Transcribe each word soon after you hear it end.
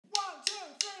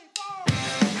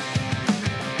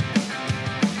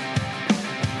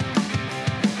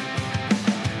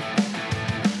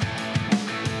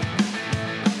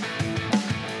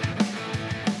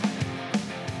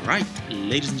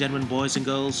Ladies and gentlemen, boys and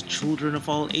girls, children of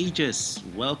all ages,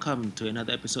 welcome to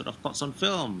another episode of Thoughts on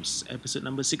Films, episode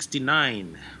number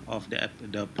 69 of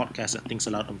the podcast that thinks a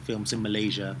lot on films in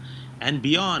Malaysia and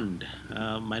beyond.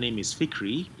 My name is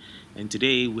Fikri, and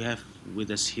today we have with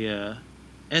us here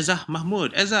Eza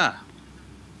Mahmood. Eza,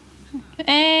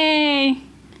 Hey,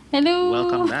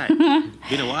 welcome hello. back.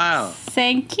 Been a while.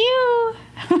 Thank you.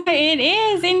 It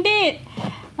is indeed.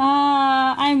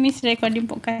 I miss recording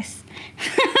podcast.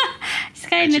 It's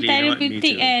kind of Actually, you know what? Me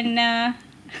therapeutic too. and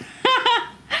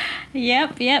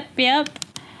yep.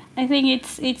 I think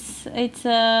it's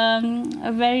a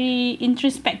very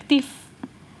introspective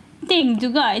thing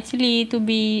juga actually to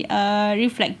be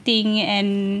reflecting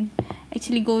and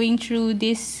actually going through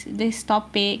these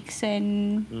topics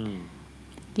and Hmm.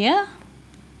 yeah.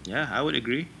 Yeah, I would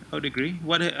agree. How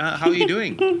are you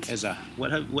doing, Eza? What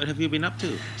have you been up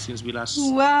to since we last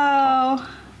talked? Wow.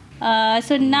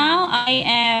 So now I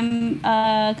am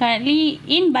currently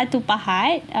in Batu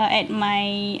Pahat at my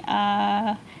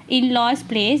in-laws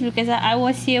place because I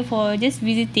was here for just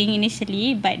visiting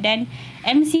initially, but then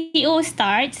MCO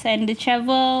starts and the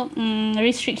travel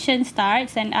restriction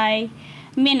starts, and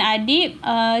me and Adib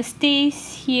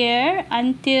stays here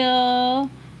until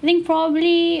I think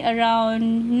probably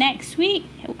around next week.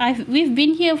 We've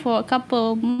been here for a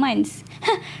couple months,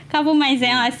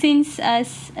 since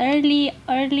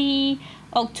early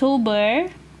October.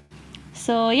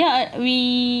 So yeah,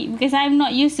 we because I'm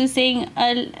not used to saying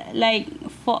like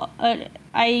for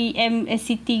I am a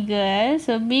city girl.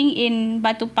 So being in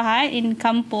Batu Pahat in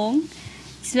kampung,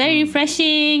 it's very Hmm.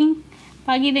 refreshing.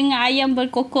 Pagi dengan ayam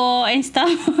berkokok and stuff.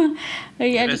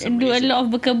 I That's do a amazing. lot of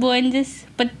berkebun, just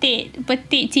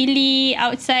petik chili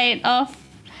outside of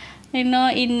in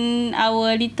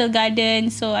our little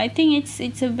garden. So I think it's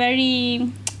a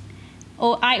very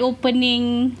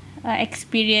eye-opening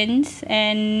experience,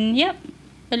 and yep,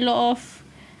 a lot of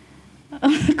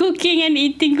cooking and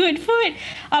eating good food.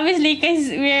 Obviously, because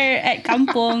we're at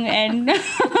kampung and Mak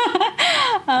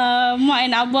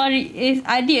and Abah is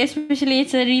Adi especially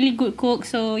is a really good cook.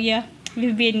 So yeah,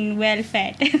 we've been well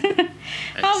fed.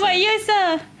 How about Excellent. you, sir?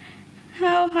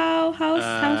 How's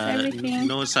everything?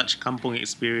 No such kampung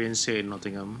experience here in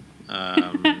Nottingham.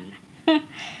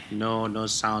 No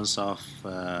sounds of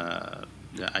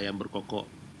the ayam berkokok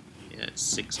at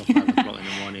 6 or 5 o'clock in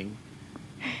the morning.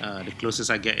 The closest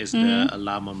I get is the Mm.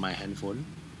 alarm on my handphone.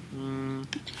 Mm,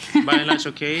 by and large,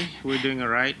 okay. We're doing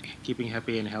alright, keeping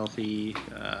happy and healthy.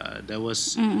 There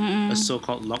was a Mm.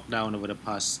 so-called lockdown over the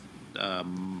past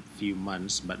few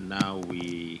months, but now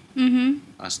we Mhm.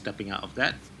 are stepping out of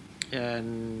that.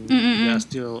 And there are Mm.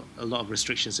 still a lot of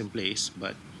restrictions in place,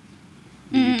 but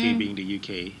the UK Mm. being the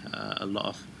UK, a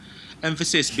lot of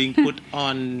emphasis being put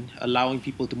on allowing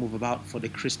people to move about for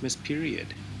the Christmas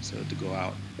period. So to go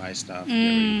out, buy stuff, get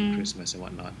ready for Mm. Christmas and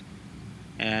whatnot.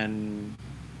 And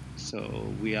so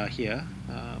we are here.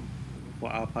 For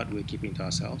our part, we're keeping to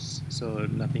ourselves. So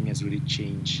nothing has really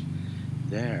changed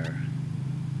there,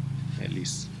 at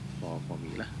least for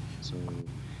me lah. So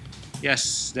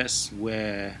yes, that's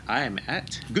where I am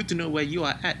at. Good to know where you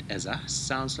are at, Eza.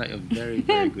 Sounds like a very,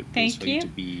 very good place for Thank you to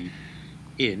you. be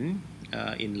in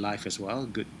life as well.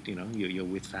 Good, you're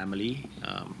with family.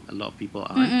 A lot of people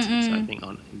aren't, so I Mm. think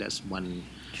that's one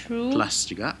True. plus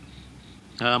juga.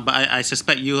 But I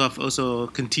suspect you have also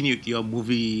continued your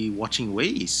movie watching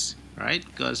ways, right?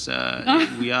 Because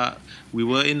we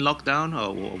were in lockdown,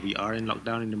 or we are in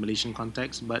lockdown in the Malaysian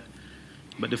context, but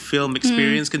the film Mm.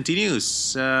 experience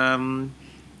continues. And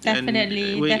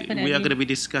Definitely, we are going definitely. to be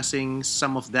discussing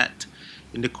some of that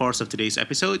in the course of today's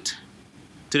episode.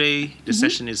 Today, the Mhm.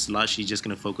 session is largely just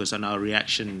going to focus on our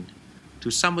reaction to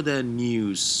some of the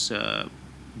news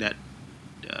that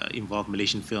involve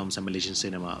Malaysian films and Malaysian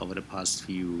cinema over the past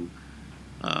few,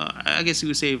 I guess you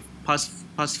would say,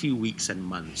 past few weeks and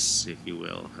months, if you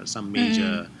will. Some Mm.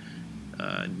 major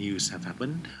news have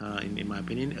happened, in my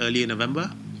opinion. Early in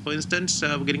November, for instance,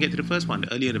 we're going to get to the first one.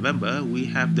 Early in November,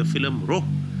 we have the film Roh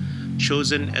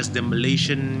chosen as the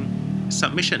Malaysian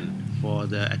submission for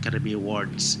the Academy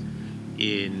Awards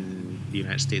in the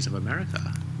United States of America.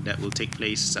 That will take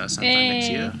place sometime next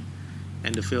Eh. year.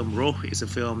 And the film Roh is a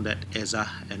film that Eza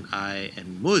and I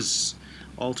and Muz,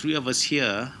 all three of us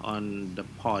here on the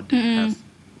pod, Mm. have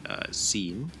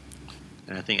seen.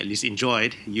 And I think at least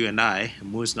enjoyed. You and I,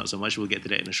 Muz not so much. We'll get to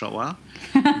that in a short while.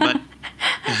 But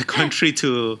contrary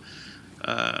to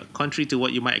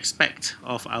what you might expect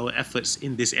of our efforts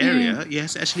in this Mm. area, it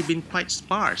has actually been quite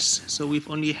sparse. So we've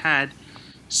only had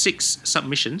 6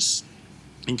 submissions,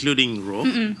 including Roh.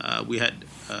 Mm. We had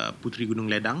Putri Gunung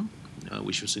Ledang,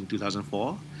 which was in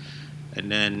 2004,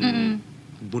 and then Mm.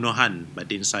 Bunuhan but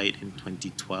Din Said in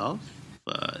 2012.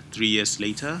 3 years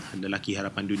later, Lelaki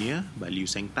Harapan Dunia by Liu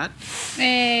Sengtat.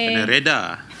 And then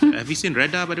Reda. Have you seen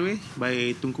Reda, by the way,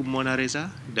 by Tunku Mona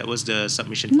Reza? That was the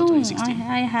submission for No, 2016.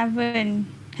 I haven't.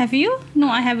 Have you?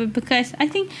 No, I haven't, because I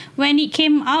think when it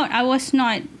came out, I was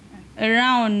not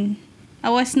around. I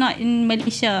was not in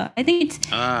Malaysia. I think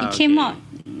it came out,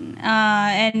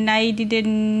 and I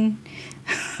didn't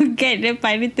get the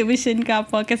pirated version ke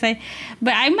apa,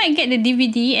 but I might get the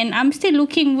DVD, and I'm still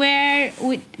looking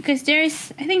because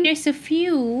I think there's a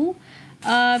few.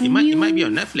 It might be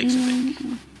on Netflix, I think.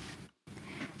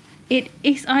 It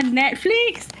is on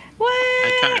Netflix. What?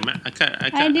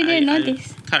 I didn't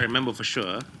notice. I can't remember for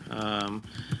sure.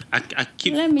 I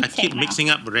keep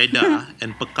mixing up Reda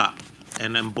and Pekak,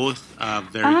 and then both are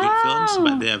very good films,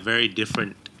 but they are very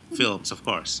different films, of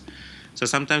course. So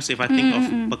sometimes if I think of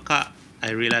Pekak,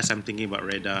 I realize I'm thinking about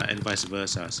Reda, and vice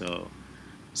versa. So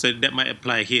that might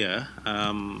apply here.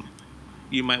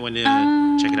 You might want to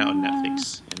check it out on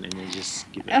Netflix, and then you just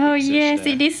give it a quick search yes,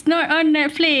 there. it is not on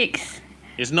Netflix.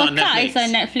 It's not on Pekak Netflix. is on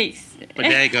Netflix. But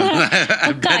there you go.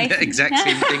 I've done the exact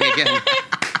same thing again.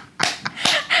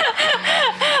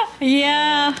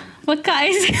 Yeah,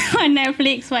 Pekak is on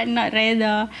Netflix, but not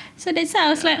Reda. So that's why I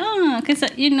was like, because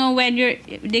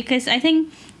because I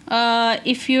think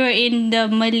if you're in the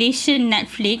Malaysian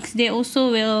Netflix, they also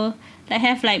will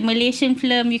have like Malaysian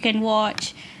film you can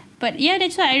watch. But yeah,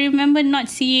 that's why I remember not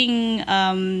seeing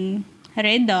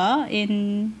Reda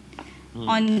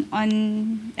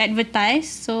on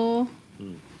advertised. So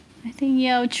I think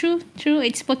true.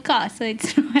 It's Pekak, so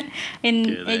it's not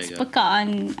it's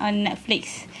Pekak on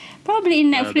Netflix. Probably in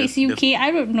Netflix UK.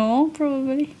 I don't know.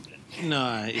 Probably.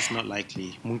 No, it's not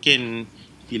likely. Mungkin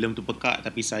filem tu pekak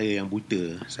tapi saya yang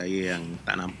buta, saya yang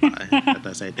tak nampak.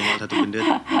 Atau saya tengok satu benda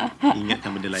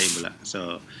ingatkan benda lain pula.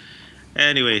 So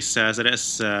anyways, so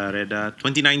that's Reda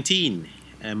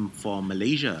 2019. M for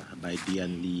Malaysia by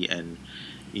Dian Lee and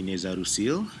Ineza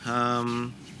Rusil.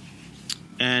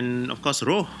 And of course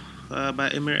Roh by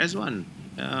Emir Ezwan.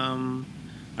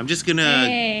 I'm just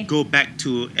gonna go back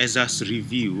to Ezza's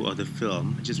review of the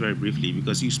film, just very briefly,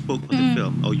 because you spoke of the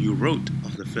film, or you wrote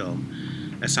of the film,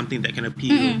 as something that can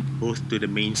appeal both to the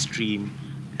mainstream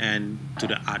and to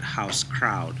the art house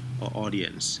crowd or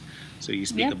audience. So you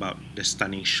speak about the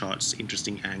stunning shots,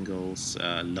 interesting angles,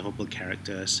 lovable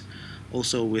characters,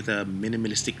 also with a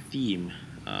minimalistic theme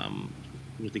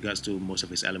with regards to most of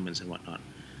his elements and whatnot.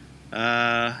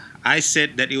 I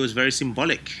said that it was very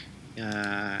symbolic.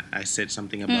 I said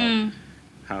something about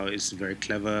how it's very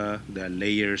clever. There are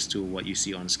layers to what you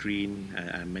see on screen.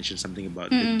 I mentioned something about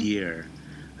the deer,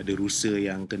 the rusa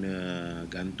yang kena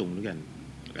gantung tu kan.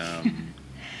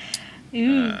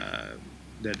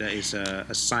 That is a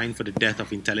sign for the death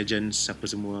of intelligence apa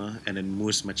semua, and then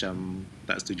Mus macam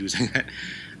tak setuju sangat.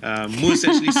 Mus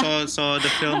actually saw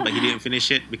the film, but he didn't finish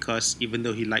it because even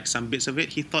though he liked some bits of it,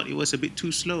 he thought it was a bit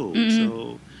too slow.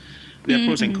 So there are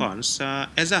pros and cons.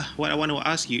 Ezza, what I want to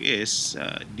ask you is,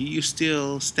 do you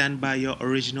still stand by your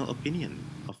original opinion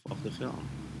of the film?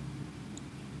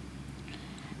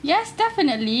 Yes,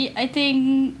 definitely. I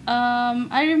think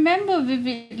I remember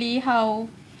vividly how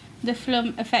the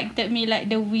film affected me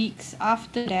like the weeks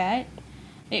after that.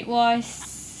 It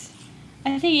was,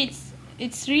 I think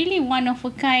it's really one of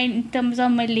a kind in terms of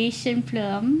Malaysian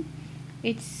film.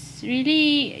 It's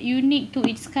really unique to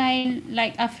its kind,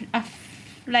 like I've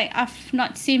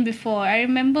not seen before. I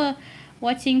remember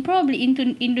watching probably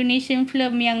into Indonesian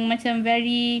film yang macam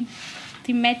very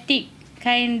thematic,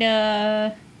 kind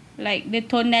of like the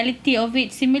tonality of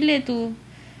it similar to,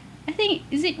 I think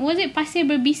was it Pasir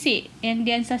Berbisik yang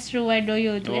Dian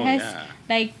Sastrowardoyo tu. It has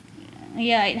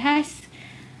it has,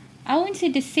 I won't say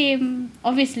the same,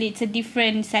 obviously it's a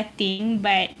different setting,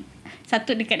 but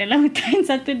satu dekat dalam hutan,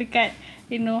 satu dekat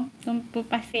Tumpu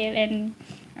Pasir, and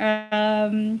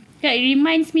it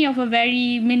reminds me of a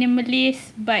very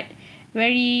minimalist but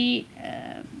very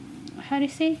how to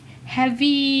say,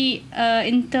 heavy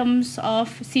in terms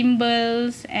of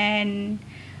symbols and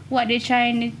what they're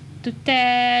trying to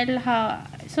tell.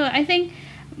 So I think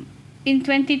in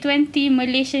 2020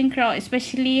 Malaysian crowd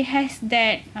especially has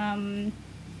that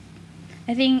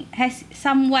I think has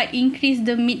somewhat increased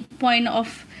the midpoint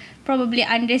of probably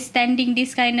understanding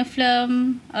this kind of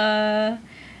film.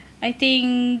 I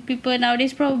think people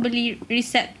nowadays probably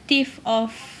receptive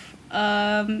of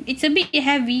it's a bit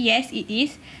heavy, yes it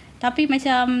is, tapi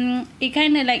macam it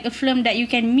kind of like a film that you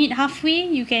can meet halfway.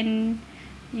 You can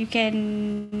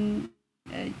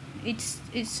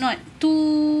it's not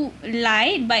too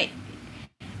light, but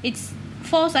it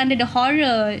falls under the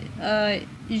horror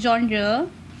genre.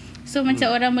 So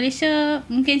macam orang Malaysia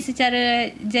mungkin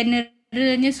secara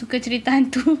generalnya suka cerita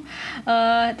hantu.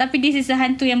 Tapi this is a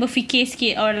hantu yang berfikir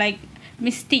sikit, or like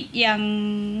mystic yang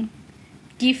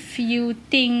give you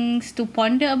things to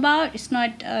ponder about. It's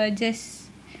not just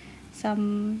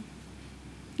some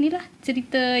ni lah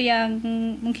cerita yang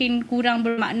mungkin kurang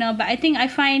bermakna, but I think I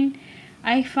find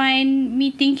me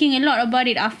thinking a lot about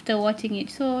it after watching it.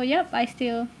 So yep, I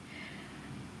still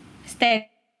stand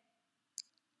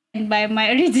by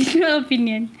my original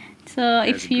opinion. So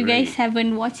That's if you great. guys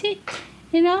haven't watched it,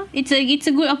 you know, it's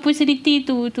a good opportunity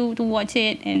to watch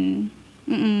it. And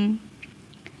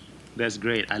That's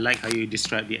great. I like how you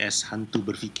described it as hantu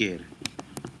berfikir,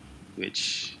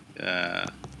 which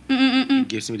it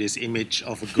gives me this image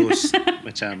of a ghost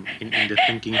macam in the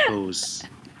thinking pose,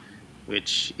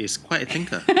 which is quite a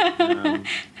thinker.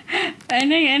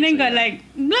 and then So, got yeah. like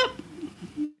blup.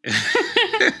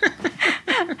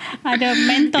 Ada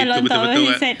mentol on top of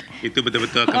his head. Itu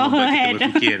betul-betul akan Oh, membuat kita head.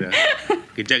 berfikir lah.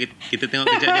 Kejap kita tengok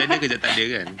kejap dia ada, kejap tak ada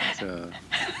kan. So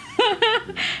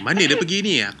mana dia pergi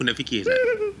ni? Aku nak fikir.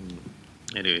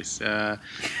 Anyways,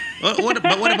 what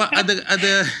about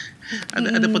other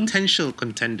potential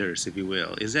contenders, if you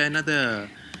will? Is there another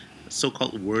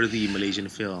so-called worthy Malaysian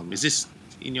film? Is this,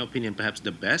 in your opinion, perhaps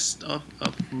the best of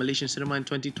Malaysian cinema in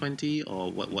 2020,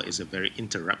 or what is a very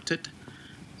interrupted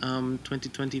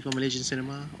 2020 for Malaysian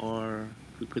cinema, or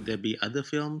could there be other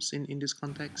films in this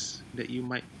context that you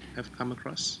might have come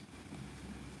across?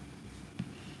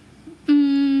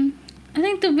 I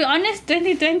think, to be honest,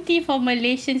 2020 for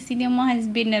Malaysian cinema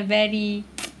has been a very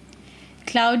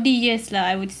cloudy years lah,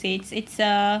 I would say. It's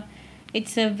a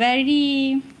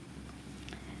very,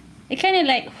 it kind of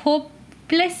like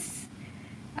hopeless,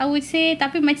 I would say.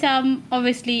 Tapi macam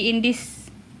obviously in this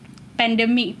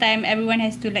pandemic time, everyone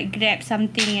has to like grab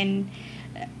something and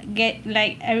get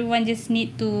like, everyone just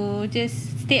need to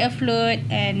just stay afloat,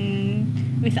 and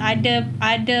with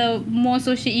other more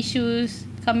social issues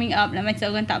coming up, like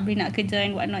macam orang tak boleh nak kerja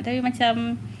and whatnot. Tapi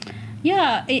macam,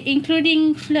 yeah,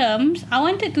 including films, I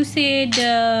wanted to say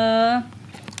the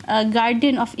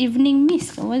Garden of Evening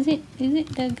Mist. Was it? Is it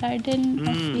the Garden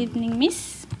of Evening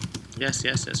Mist? Yes,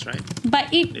 that's right. But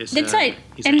that's right.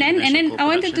 It's And an then international I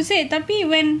wanted to co-production. say, tapi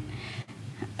when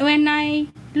I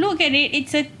look at it,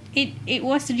 it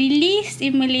was released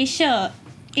in Malaysia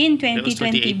in That was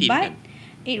 2020, 2018, but kan?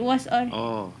 it was on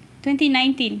Oh,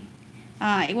 2019.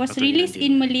 It was Oh, released 2019.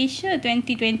 in Malaysia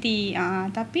 2020.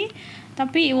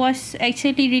 Tapi it was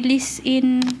actually released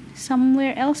in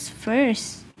somewhere else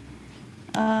first.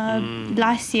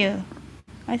 Last year,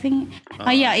 I think.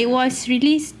 Yeah, it was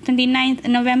released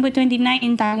November 29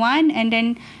 in Taiwan, and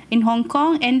then in Hong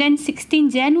Kong, and then 16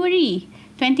 January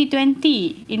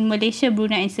 2020 in Malaysia,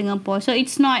 Brunei, and Singapore. So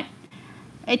it's not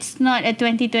a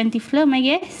 2020 film, I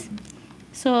guess.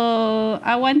 So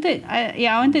I wanted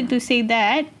to say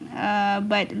that.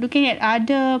 But looking at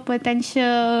other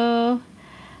potential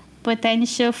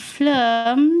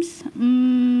films,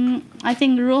 I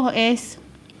think Roh is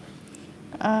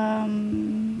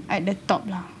at the top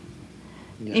lah.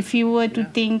 yeah. If you were to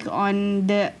Yeah. think on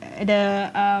the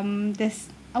this,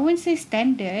 I wouldn't say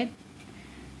standard,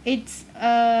 it's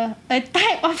a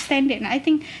type of standard. I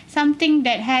think something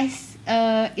that has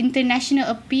international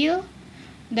appeal,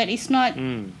 that is not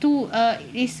too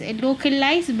is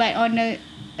localized, but on a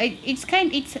it's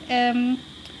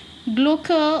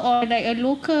local, or like a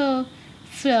local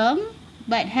film,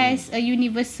 but has a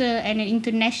universal and an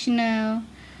international,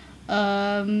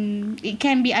 it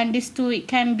can be understood, it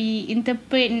can be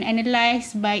interpreted and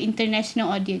analysed by international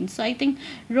audience. So I think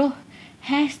Roh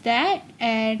has that,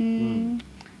 and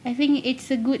I think it's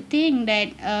a good thing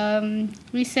that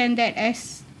we send that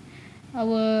as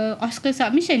our Oscar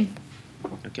submission.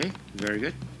 Okay, very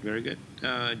good.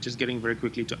 Just getting very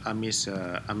quickly to Amir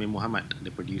Muhammad,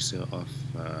 the producer of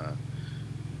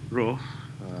Roh.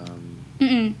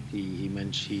 He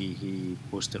mentioned, he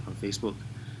posted on Facebook,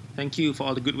 thank you for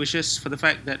all the good wishes for the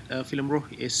fact that film Roh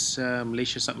is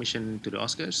Malaysia's submission to the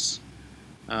Oscars.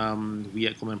 We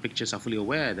at Common Pictures are fully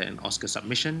aware that an Oscar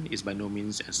submission is by no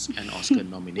means an Oscar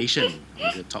nomination.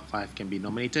 The top 5 can be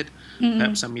nominated.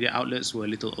 Perhaps some media outlets were a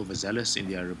little overzealous in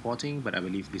their reporting, but I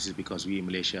believe this is because we in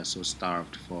Malaysia are so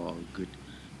starved for good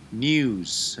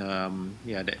news.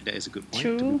 That is a good point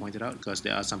to True. be pointed out, because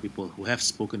there are some people who have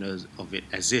spoken of it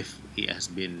as if it has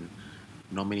been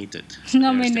nominated. So there's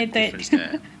that Nominated. difference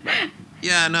there. But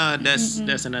yeah, no, that's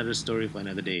another story for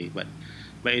another day. But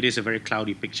it is a very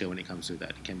cloudy picture when it comes to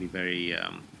that. It can be very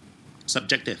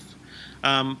subjective.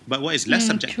 But what is less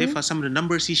subjective true. are some of the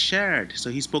numbers he shared.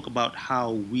 So he spoke about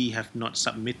how we have not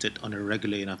submitted on a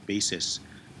regular enough basis.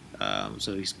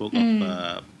 So he spoke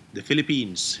of the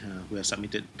Philippines, who have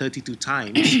submitted 32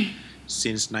 times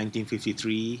since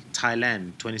 1953.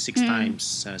 Thailand, 26 times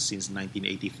since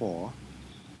 1984.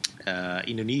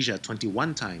 Indonesia,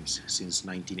 21 times since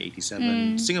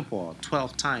 1987. Singapore,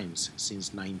 12 times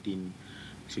since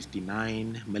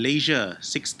 1959. Malaysia,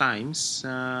 6 times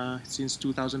since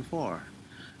 2004.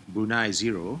 Brunei,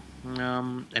 0.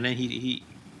 And then he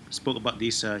spoke about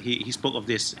this. He spoke of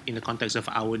this in the context of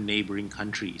our neighboring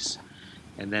countries.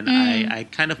 And then I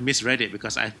kind of misread it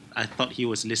because I thought he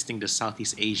was listing the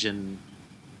Southeast Asian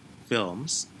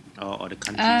films or the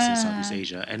countries in Southeast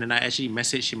Asia. And then I actually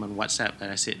messaged him on WhatsApp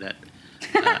and I said that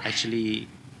actually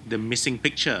The Missing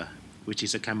Picture, which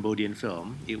is a Cambodian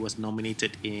film, it was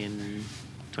nominated in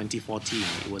 2014.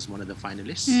 It was one of the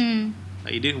finalists.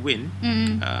 It didn't win,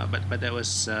 but that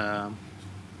was a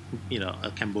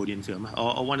Cambodian film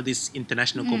or one of these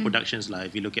international co-productions. Like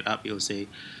if you look it up, it'll say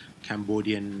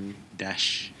Cambodian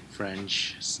dash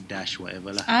French dash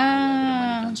whatever lah, wherever the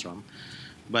money comes from.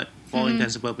 But for all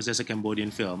intents and purposes, a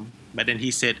Cambodian film. But then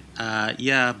he said,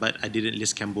 yeah, but I didn't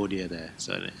list Cambodia there.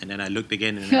 So and then I looked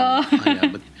again and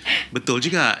betul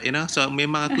juga, you know. So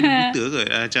memang aku ni buta ke?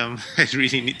 Macam I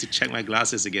really need to check my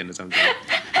glasses again or something.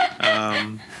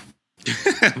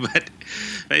 but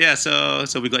yeah, so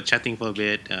we got chatting for a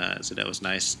bit. So that was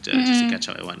nice just to catch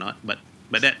up and whatnot. But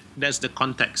that's the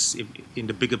context in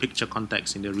the bigger picture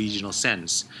context, in the regional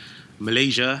sense.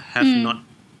 Malaysia have not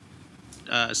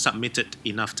submitted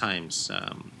enough times,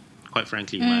 quite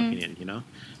frankly, in my opinion, you know.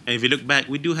 And if you look back,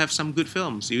 we do have some good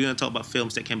films. If you want to talk about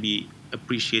films that can be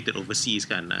appreciated overseas,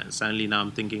 kan? Suddenly now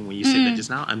I'm thinking, when you said that just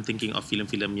now, I'm thinking of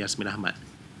film Yasmin Ahmad.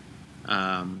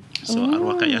 So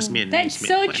Arwah Kak Yasmin. That's made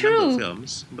so quite a true. number of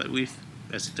films, but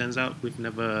as it turns out, we've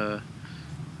never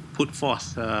put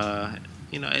forth,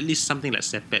 at least something like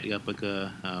Sepet ke apa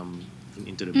ke,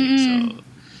 into the mix.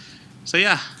 So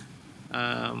yeah.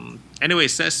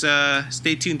 Anyways, let's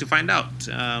stay tuned to find out.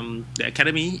 The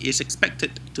Academy is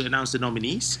expected to announce the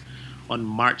nominees on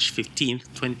March 15th,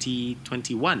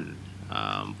 2021.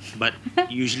 But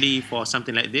usually for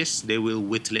something like this, they will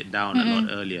whittle it down a lot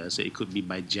earlier. So it could be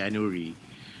by January,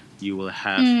 you will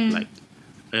have like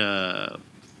a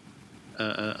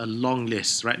long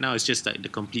list. Right now, it's just like the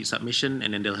complete submission,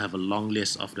 and then they'll have a long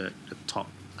list of the top,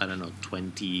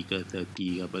 20 ke 30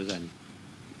 ke apa kan.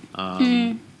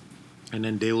 And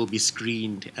then they will be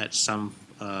screened at some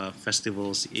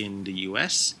festivals in the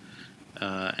US.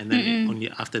 And then only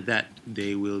after that,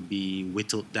 they will be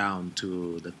whittled down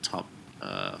to the top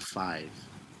 5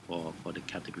 for the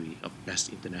category of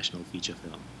Best International Feature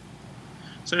Film.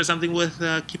 So there's something worth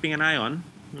keeping an eye on.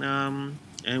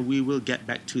 And we will get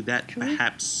back to that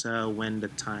perhaps when the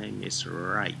time is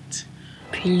right.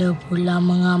 Bila bulan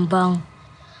mengambang,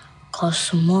 kau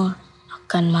semua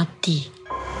akan mati.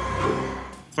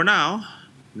 For now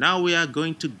we are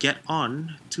going to get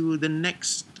on to the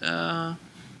next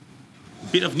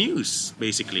bit of news,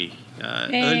 basically.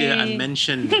 Earlier, I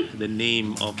mentioned the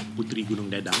name of Puteri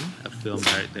Gunung Ledang, a film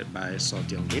directed by Saw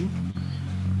Tiong Lim.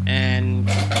 And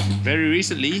very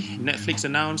recently, Netflix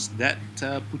announced that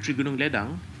Puteri Gunung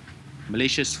Ledang,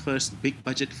 Malaysia's first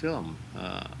big-budget film,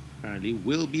 apparently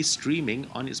will be streaming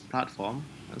on its platform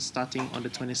starting on the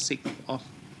 26th of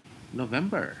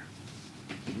November.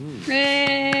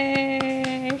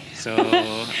 Yay. So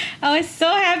I was so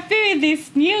happy with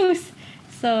this news.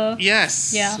 So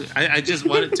yes, yeah. I just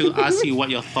wanted to ask you what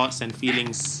your thoughts and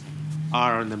feelings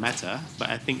are on the matter, but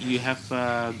I think you have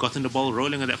gotten the ball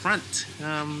rolling on that front.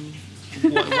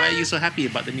 Why are you so happy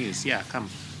about the news? Yeah, come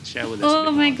share with us.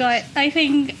 Oh my god, I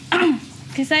think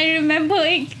because I remember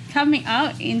it coming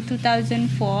out in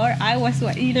 2004. I was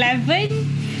 11,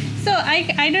 so I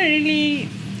don't really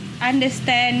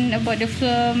understand about the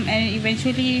film, and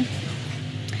eventually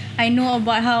I know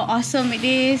about how awesome it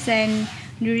is. And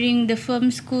during the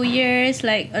film school years,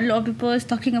 like a lot of people is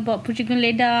talking about Puteri Gunung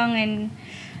Ledang and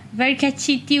very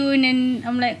catchy tune, and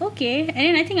I'm like, okay. And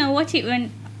then I think I watched it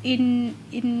when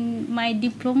in my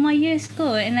diploma years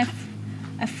ago, and I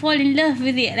fall in love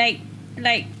with it,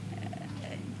 like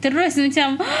terus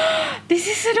macam this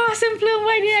is an awesome film.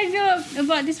 Why did I know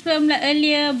about this film like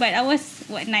earlier? But I was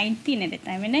 19 at the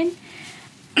time, and then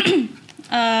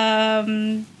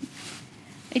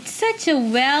it's such a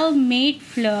well-made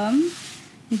film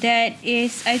that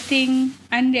is, I think,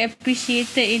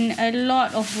 underappreciated in a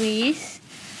lot of ways.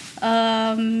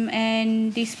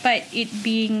 And despite it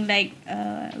being like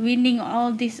winning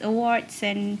all these awards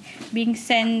and being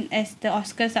sent as the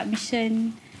Oscar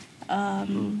submission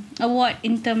award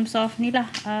in terms of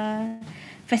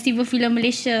Festival Film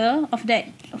Malaysia of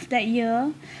that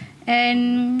year,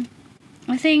 and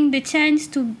I think the chance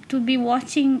to be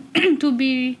watching to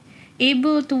be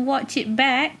able to watch it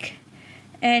back,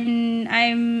 and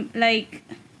I'm like,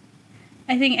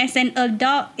 I think as an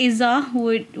adult, Izzah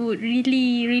would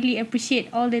really appreciate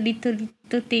all the little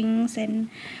things and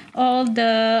all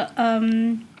the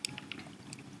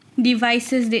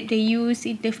devices that they use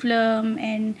in the film,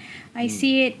 and I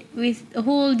see it with a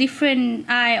whole different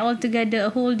eye altogether, a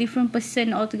whole different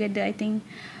person altogether. I think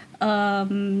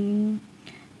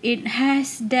it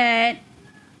has that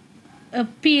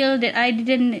appeal that I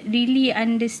didn't really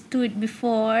understood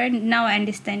before. Now I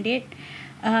understand it,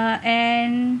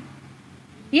 and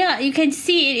yeah, you can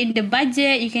see it in the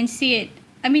budget. You can see it.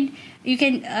 I mean, you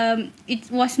can.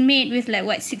 It was made with like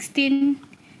what 17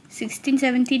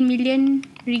 million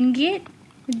ringgit,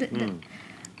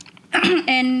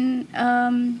 and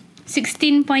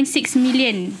 16.6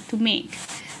 million to make,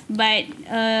 but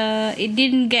it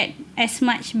didn't get as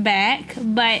much back.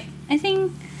 But I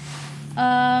think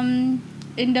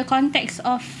in the context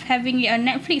of having it on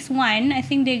Netflix one, I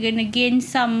think they're gonna gain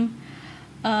some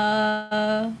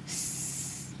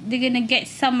they're gonna get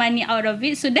some money out of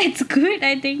it, so that's good,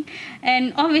 I think.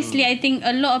 And obviously I think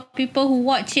a lot of people who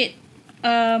watch it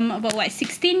about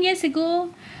 16 years ago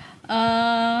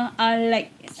are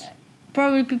like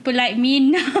probably people like me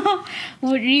now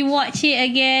would rewatch it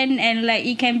again, and like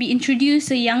it can be introduced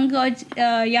to younger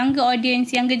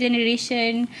audience, younger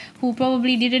generation who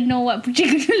probably didn't know what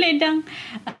Puteri Gunung Ledang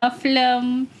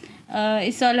film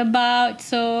it's all about.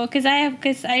 So because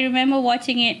I remember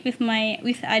watching it with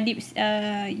Adib's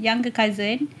younger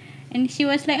cousin, and she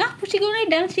was like, Puteri Gunung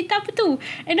Ledang cerita apa tu?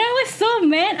 And I was so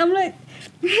mad. I'm like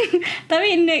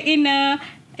tapi in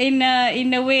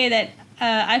a way that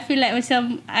I feel like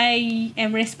macam I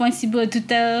am responsible to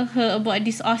tell her about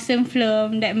this awesome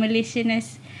film that Malaysian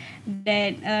has,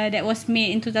 that was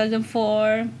made in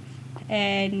 2004.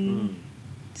 And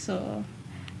so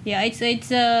yeah, it's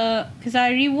because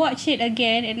I rewatched it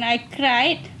again and I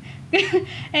cried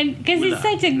and because it's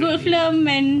such a good film,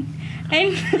 and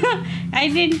I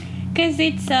didn't, because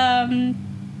it's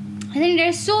I think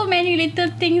there's so many little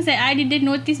things that I didn't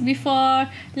notice before,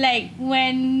 like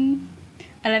when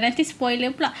alah nanti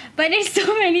spoiler pula, but there's so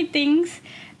many things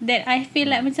that I feel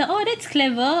like macam, oh that's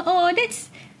clever, oh that's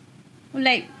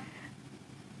like,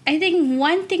 I think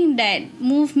one thing that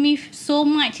moved me so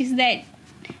much is that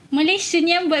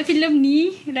Malaysian yang buat filem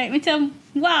ni, like macam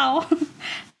wow.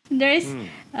 There's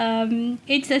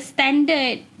it's a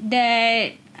standard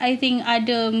that I think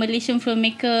other Malaysian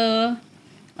filmmaker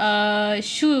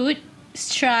should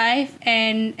strive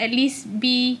and at least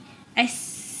be as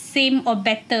same or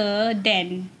better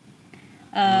than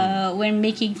when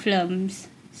making films.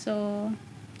 So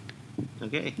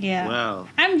okay, yeah,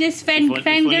 well, I'm just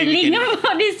fangirling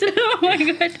about this film. Oh my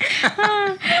god.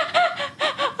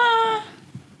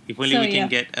 If only So, we can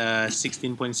yeah. get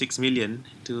 16.6 million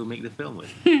to make the film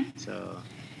with. So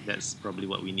that's probably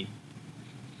what we need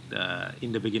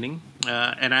in the beginning.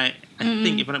 And I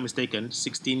think, if I'm not mistaken,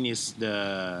 16 is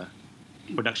the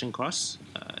production cost.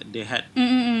 They had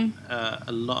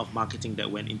a lot of marketing that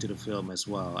went into the film as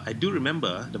well. I do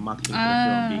remember the marketing for the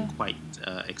film being quite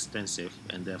extensive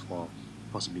and therefore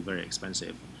possibly very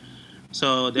expensive.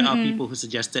 So there are people who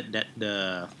suggested that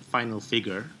the final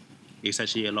figure is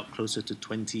actually a lot closer to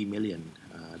 20 million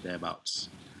thereabouts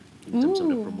in terms of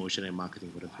the promotion and marketing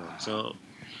for the film. So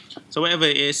whatever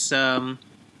it is,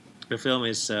 the film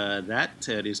is that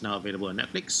it is now available on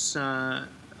Netflix.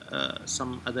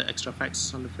 Some other extra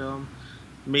facts on the film: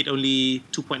 made only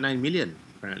 2.9 million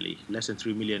apparently, less than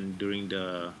 3 million during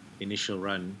the initial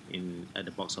run at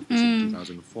the box office in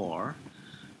 2004.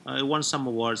 It won some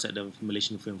awards at the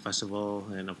Malaysian Film Festival,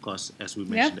 and of course, as we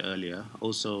mentioned earlier,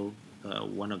 also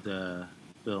one of the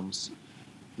films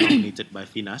nominated by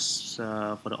Finas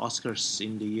for the Oscars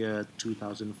in the year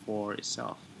 2004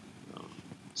 itself.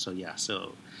 So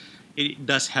it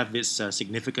does have its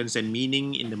significance and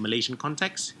meaning in the Malaysian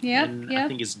context. I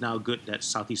think it's now good that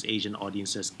Southeast Asian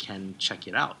audiences can check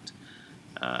it out.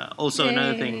 Also,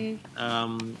 another thing,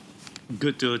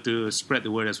 good to spread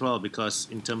the word as well, because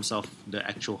in terms of the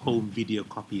actual home video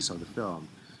copies of the film,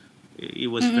 it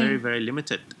was very, very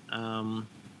limited.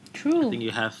 True. I think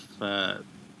you have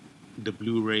the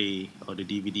Blu-ray or the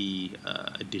DVD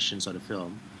editions of the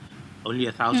film. Only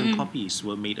 1,000 copies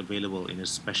were made available in a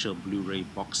special Blu-ray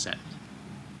box set.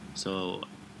 So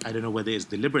I don't know whether it's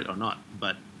deliberate or not,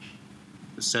 but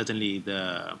certainly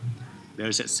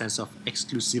there's that sense of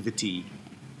exclusivity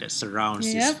that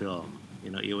surrounds this film.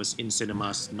 You know, it was in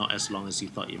cinemas not as long as you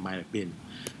thought it might have been,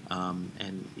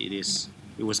 and it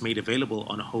was made available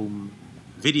on home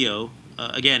video.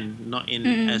 Again, not in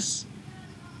as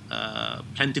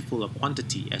plentiful a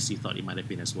quantity as you thought it might have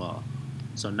been as well.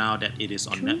 So now that it is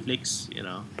on True. Netflix,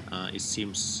 it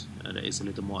seems that it's a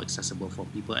little more accessible for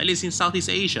people, at least in Southeast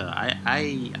Asia.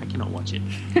 I cannot watch it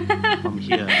from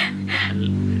here,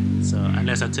 so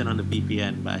unless I turn on the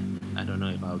VPN, but I don't know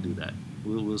if I'll do that.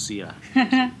 We'll see. We'll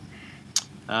see.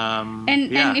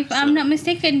 And if I'm not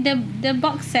mistaken, the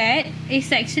box set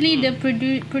is actually the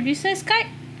producer's cut,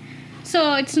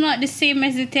 so it's not the same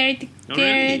as the Oh,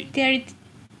 really?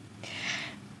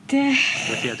 The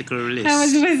theatrical release.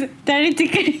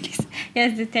 Theatrical release.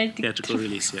 Yes, the Theatrical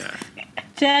release, yeah.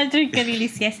 theatrical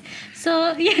release. Yes.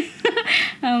 So yeah.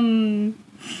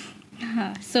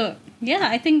 So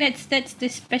yeah, I think that's the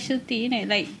specialty,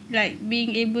 like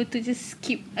being able to just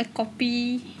keep a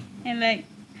copy, and like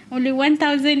only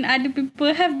 1,000 other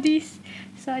people have this.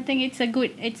 So I think it's a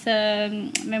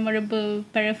memorable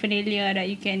paraphernalia that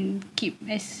you can keep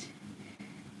as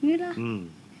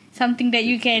something that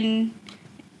you can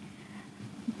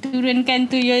turunkan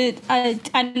to your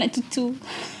anak cucu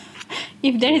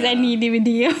if there is any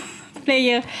DVD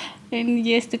player in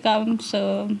years to come.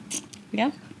 So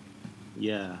yeah.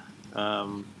 Yeah.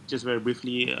 Just very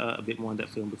briefly, a bit more on that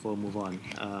film before we move on.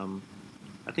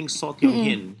 I think Saw Kyung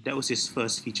Hin, that was his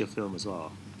first feature film as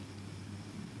well.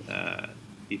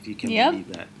 If you can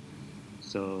believe that.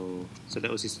 So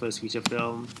that was his first feature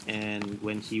film, and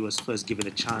when he was first given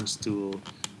a chance to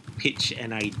pitch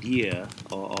an idea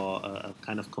or a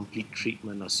kind of complete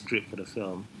treatment or script for the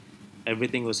film,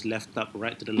 everything was left up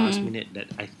right to the last minute. That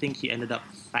I think he ended up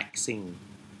faxing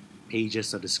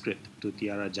pages of the script to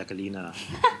Tiara Jacquelina.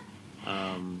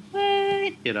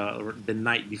 What? The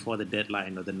night before the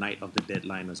deadline or the night of the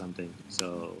deadline or something.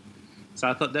 So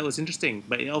I thought that was interesting,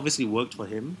 but it obviously worked for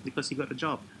him because he got the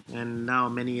job. And now,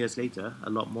 many years later, a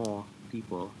lot more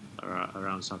people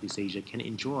around Southeast Asia can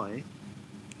enjoy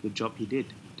the job he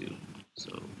did do.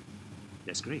 So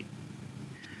that's great.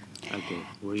 Okay,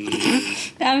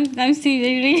 I'm still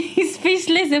really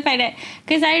speechless the fact that,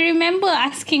 because I remember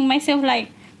asking myself like,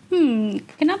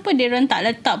 kenapa dia orang tak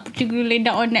letak particularly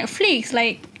down on Netflix?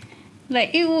 Like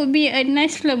it would be a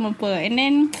nice film apa. And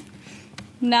then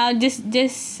now just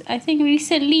I think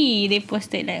recently they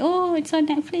posted like, oh, it's on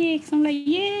Netflix. I'm like,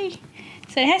 yay.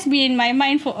 So it has been in my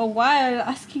mind for a while,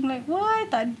 asking like, why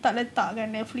tak letak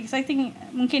kat Netflix? I think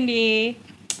mungkin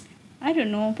I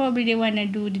don't know, probably they want to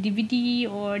do the DVD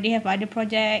or they have other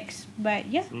projects. But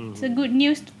yeah, it's a good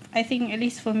news, I think, at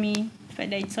least for me, the fact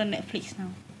that it's on Netflix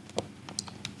now.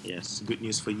 Yes, good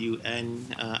news for you and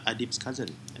Adib's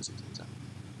cousin, as it turns out.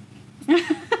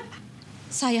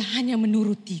 Saya hanya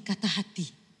menuruti kata hati.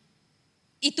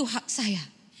 Itu hak saya.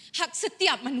 Hak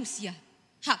setiap manusia.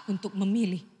 Hak untuk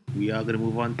memilih. We are going to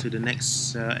move on to the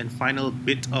next and final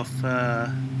bit of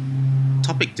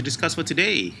topic to discuss for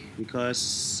today,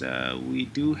 because we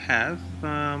do have,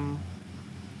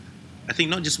 I think,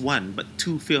 not just one, but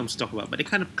two films to talk about, but they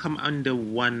kind of come under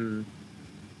one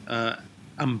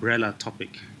umbrella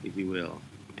topic, if you will,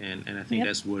 and I think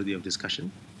that's worthy of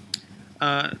discussion.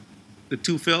 The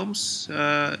two films,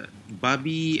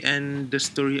 Barbie and The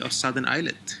Story of Southern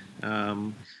Island.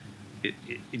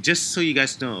 Just so you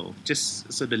guys know,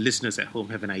 just so the listeners at home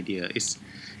have an idea, it's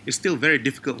still very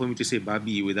difficult for me to say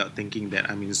Barbie without thinking that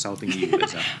I'm insulting you.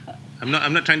 I'm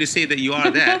not trying to say that you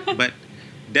are that, but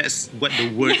that's what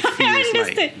the word feels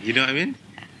like. You know what I mean?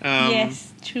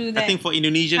 Yes, true that. I think for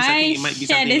Indonesians, I think it might be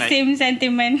something like... I share the same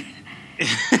sentiment.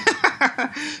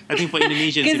 I think for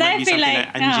Indonesians, it might be something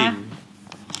like anjing.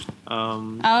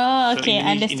 Okay,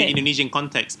 understood. In the Indonesian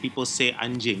context, people say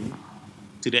anjing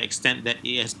to the extent that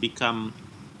it has become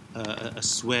a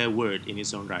swear word in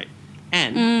its own right.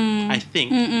 And I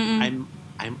think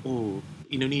I'm old.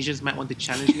 Indonesians might want to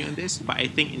challenge me on this, but I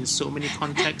think in so many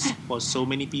contexts, for so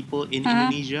many people in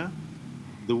Indonesia,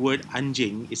 the word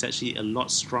anjing is actually a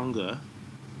lot stronger,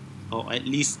 or at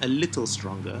least a little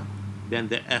stronger, than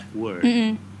the F word.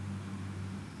 You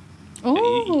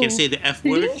can say the F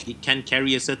word, it can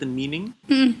carry a certain meaning,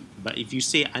 but if you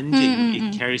say anjing,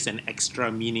 it carries an extra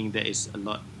meaning that is a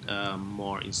lot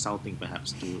more insulting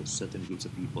perhaps to certain groups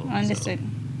of people. Understood.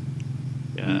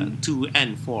 To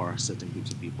and for certain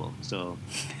groups of people. So,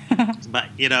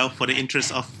 but for the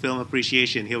interest of film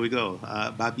appreciation, here we go.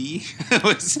 Barbie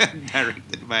was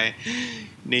directed by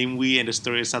Name Wee and The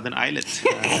Story of Southern Island,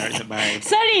 directed by...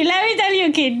 Sorry, let me tell you.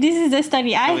 Okay, this is the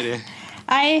story.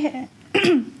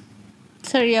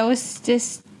 Sorry, I was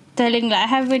just telling, like, I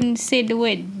haven't said the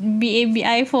word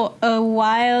BABI for a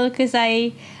while because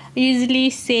I usually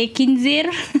say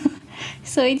Kinzir.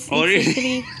 So it's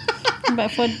actually...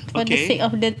 But for the sake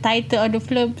of the title of the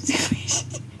film...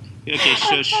 Okay,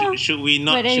 so should we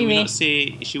not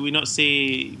say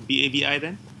BABI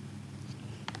then?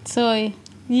 So,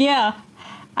 yeah.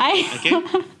 Okay.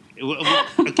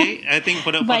 Okay. I think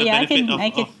for the But yeah, benefit I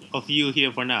can. of you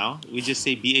here for now, we just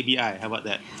say BABI. How about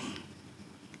that?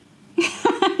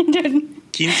 I don't.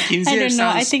 I Kinzir don't know.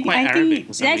 I sounds think quite Arabic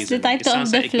for some that's the reason. It title of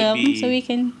sounds the like it could film, so be.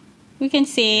 we can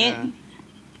say it.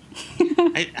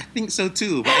 Yeah, I think so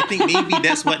too. But I think maybe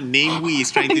that's what Namewee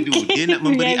is trying to do. Dia nak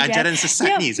memberi Yeah, yeah. ajaran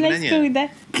sesat Yep, ni let's go sebenarnya. with that.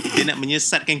 Dia nak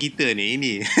menyesatkan kita ni.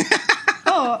 Ini.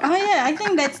 Oh yeah. I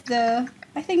think that's the.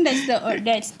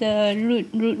 That's the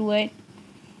root word.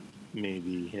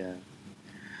 Maybe, yeah.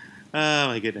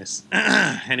 Oh my goodness.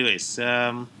 Anyways,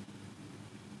 so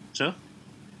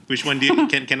which one do you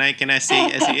can I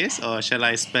say as it is, or shall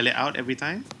I spell it out every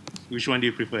time? Which one do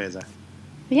you prefer, Ezra?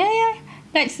 Yeah.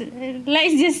 Let's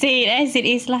just say it as it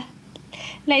is lah.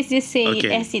 Let's just say it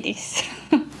Okay. as it is.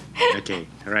 Okay,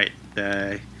 right.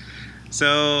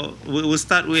 So we'll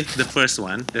start with the first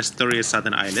one, The Story of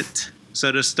Southern Islet. So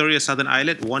The Story of Southern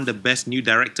Islet won the Best New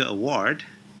Director Award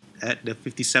at the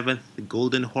 57th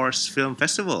Golden Horse Film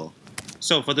Festival.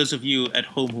 So for those of you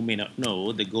at home who may not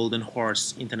know, the Golden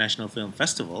Horse International Film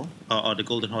Festival, or the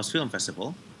Golden Horse Film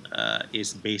Festival,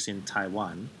 is based in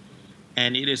Taiwan,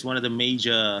 and it is one of the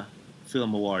major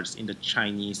film awards in the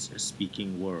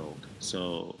Chinese-speaking world.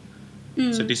 So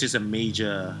this is a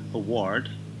major award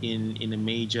in a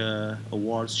major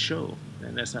awards show,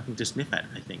 and that's nothing to sniff at,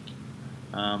 I think.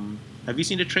 Have you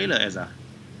seen the trailer, Ezra?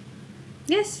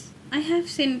 Yes, I have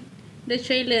seen the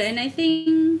trailer, and I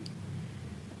think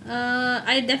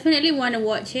I definitely want to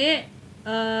watch it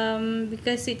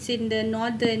because it's in the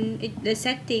the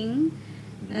setting.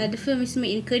 The film is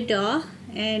made in Kedah,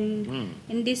 and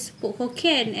they spoke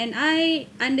Hokkien, and I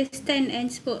understand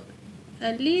and spoke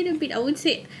a little bit. I would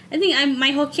say I think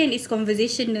my Hokkien is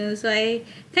conversational, so I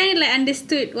kind of like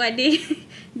understood what they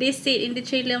said in the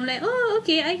trailer. I'm like, oh,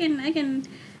 okay, I can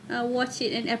watch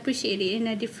it and appreciate it in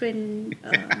a different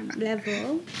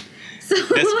level. So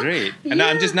That's great. And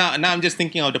yeah. now I'm just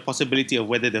thinking of the possibility of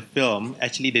whether the film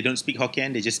actually they don't speak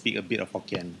Hokkien, they just speak a bit of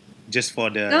Hokkien just for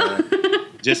the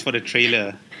just for the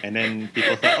trailer, and then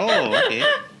people thought, oh, okay.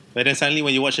 But then suddenly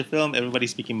when you watch the film,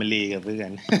 everybody's speaking Malay, apa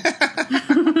kan?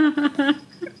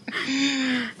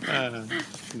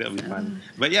 That'll be fun.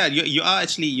 But yeah,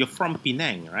 you're from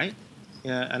Penang, right?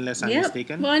 Yeah, unless I'm Yep,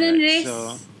 mistaken. born and Right. raised.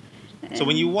 So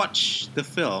when you watch the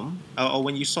film or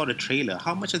when you saw the trailer,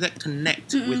 how much does that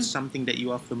connect with something that you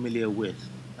are familiar with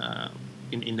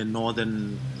in the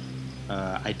northern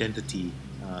identity,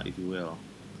 if you will?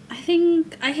 I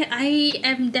think I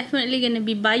am definitely gonna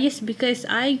be biased because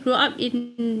I grew up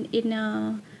in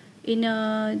a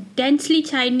densely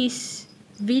Chinese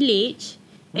village,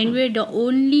 and we're the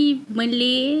only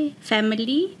Malay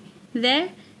family there.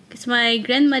 Because my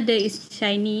grandmother is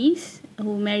Chinese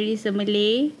who marries a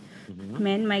Malay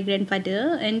man, my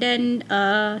grandfather, and then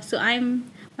so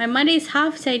my mother is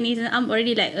half Chinese, and I'm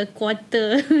already like a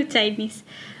quarter Chinese.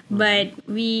 But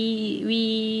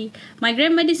my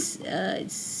grandmother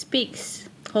speaks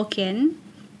Hokkien,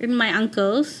 and my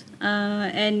uncles,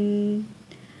 and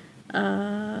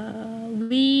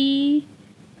we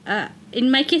in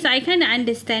my case I kind of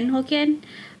understand Hokkien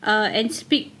and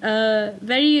speak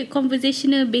very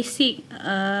conversational basic.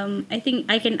 I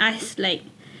think I can ask like,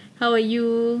 how are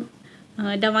you,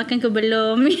 dah makan ke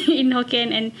belum, in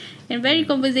Hokkien, and very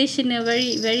conversational,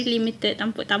 very very limited,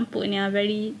 tampuk ni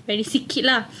very very sikit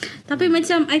lah. Tapi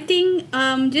macam I think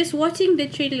just watching the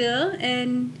trailer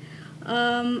and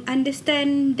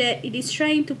understand that it is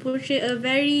trying to portray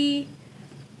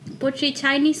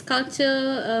Chinese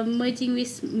culture merging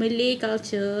with Malay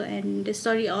culture, and the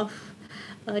story of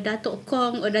Datuk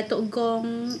Kong or Datuk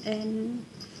Gong. And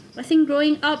I think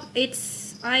growing up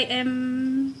I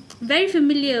am very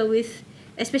familiar with,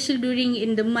 especially during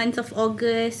in the month of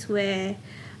August, where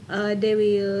they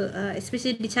will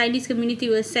especially the Chinese community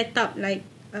will set up like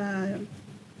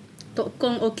Tok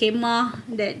Kong or Kemah,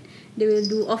 that they will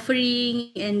do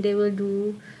offering, and they will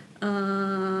do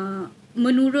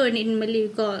menurun in Malay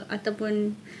call,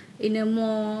 ataupun in a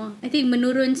more, I think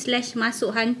menurun /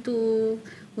 masuk hantu,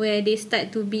 where they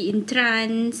start to be in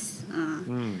trance.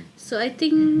 So I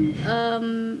think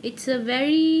it's a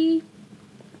very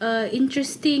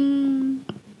interesting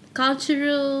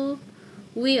cultural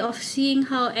way of seeing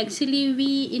how actually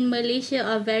we in Malaysia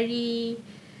are very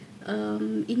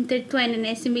intertwined and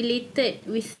assimilated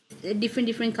with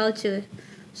different culture.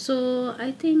 So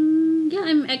I think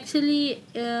I'm actually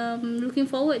looking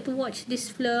forward to watch this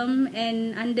film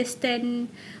and understand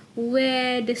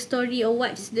where the story or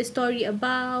what's the story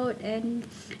about. And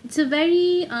it's a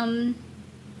very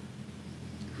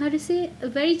how to say, a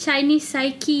very Chinese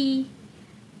psyche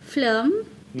film.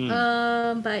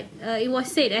 But it was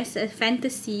said as a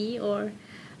fantasy or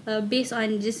based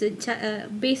on just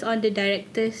based on the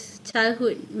director's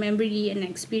childhood memory and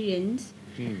experience.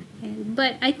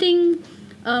 But I think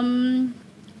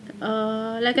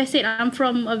like I said, I'm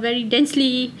from a very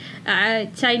densely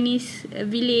Chinese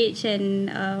village, and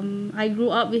I grew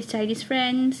up with Chinese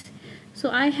friends. So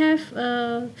I have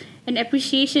an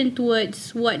appreciation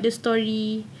towards what the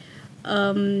story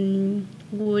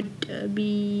would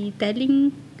be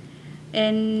telling,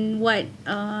 and what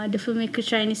the filmmaker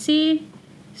trying to say.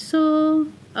 So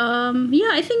yeah,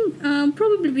 I think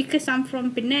probably because I'm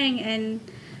from Penang, and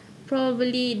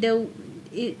probably the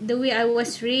way I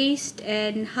was raised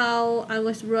and how I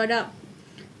was brought up,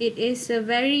 it is a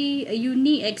very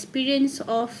unique experience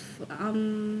of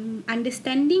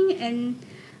understanding and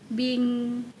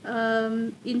being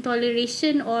in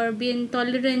toleration, or being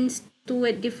tolerant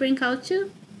toward different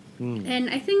culture. And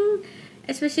I think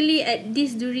especially at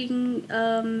this, during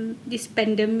this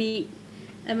pandemic,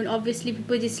 I mean, obviously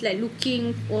people just like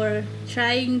looking or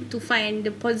trying to find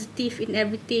the positive in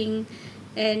everything.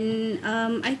 And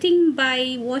I think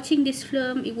by watching this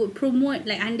film, it would promote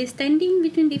like understanding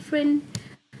between different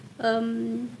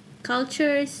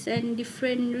cultures and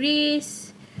different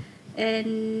race.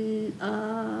 And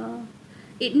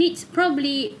it needs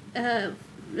probably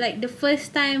like the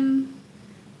first time,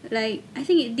 like I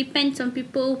think it depends on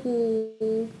people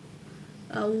who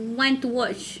want to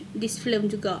watch this film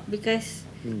juga, because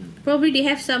probably they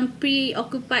have some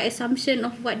preoccupied assumption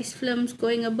of what this film's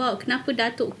going about. Kenapa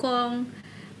Datuk Gong,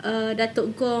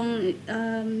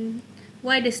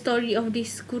 why the story of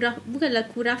this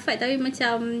bukanlah kurafat, tapi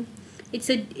macam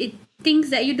it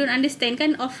things that you don't understand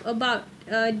kan, of about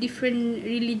different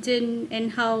religion,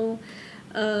 and how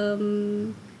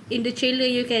in the trailer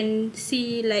you can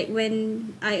see like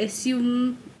when I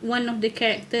assume one of the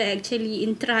character actually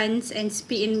in trance and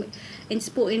speak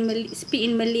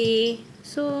in Malay.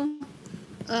 So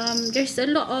there's a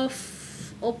lot of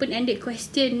open-ended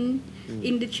question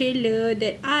in the trailer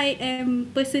that I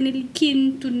am personally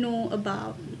keen to know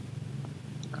about.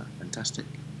 Fantastic.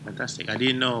 I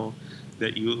didn't know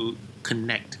that you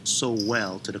connect so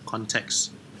well to the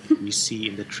context we see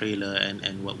in the trailer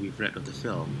and what we've read of the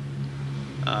film.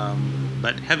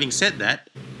 But having said that,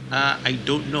 I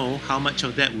don't know how much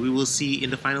of that we will see in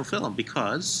the final film,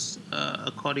 because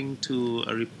according to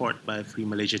a report by Free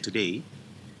Malaysia Today,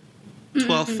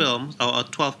 12 films or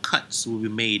 12 cuts will be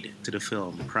made to the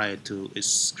film prior to its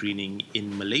screening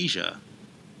in Malaysia.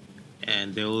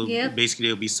 And there will basically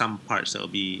there will be some parts that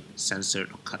will be censored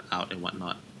or cut out and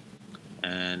whatnot.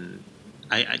 And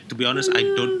I to be honest,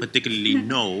 I don't particularly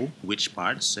know which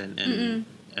parts, and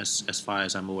as far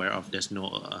as I'm aware of, there's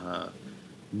no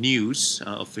news,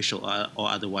 official or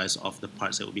otherwise, of the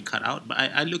parts that will be cut out. But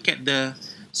I look at the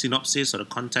synopsis or the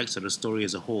context of the story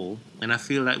as a whole, and I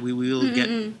feel like we will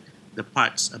get the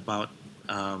parts about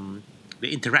the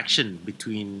interaction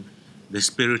between the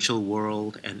spiritual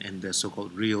world and the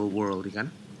so-called real world,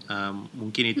 kan?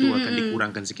 Mungkin itu akan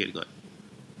dikurangkan sikit kot.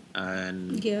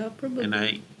 And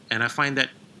Probably. And I find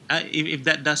that if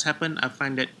that does happen, I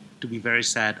find that to be very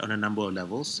sad on a number of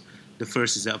levels. The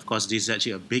first is that, of course, this is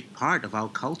actually a big part of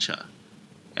our culture.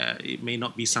 It may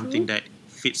not be something that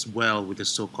fits well with the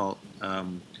so-called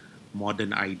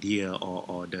modern idea,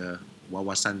 or the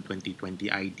Wawasan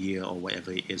 2020 idea, or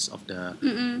whatever it is of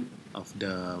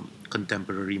the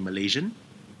contemporary Malaysian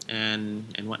and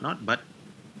whatnot. But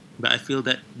I feel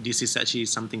that this is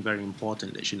actually something very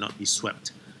important that should not be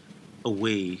swept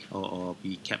away or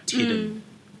be kept hidden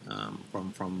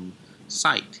from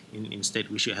sight. Instead,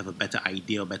 we should have a better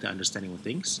idea or better understanding of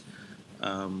things,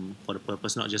 for the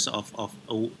purpose not just of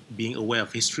being aware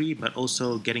of history, but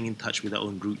also getting in touch with our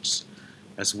own roots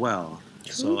as well.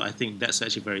 So I think that's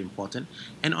actually very important.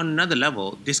 And on another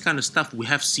level, this kind of stuff we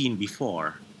have seen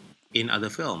before in other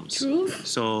films.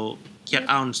 So Kiat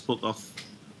Aun spoke of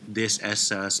this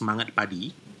as Semangat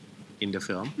Padi in the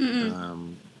film,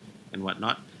 and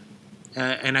whatnot.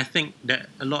 And I think that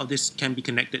a lot of this can be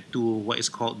connected to what is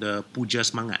called the Puja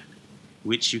Semangat,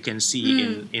 which you can see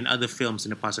in other films in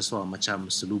the past as well, macam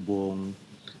Selubung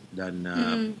dan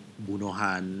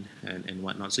Bunuhan and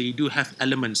whatnot. So you do have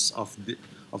elements of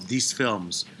these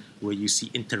films where you see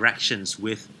interactions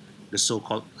with the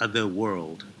so-called other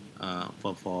world,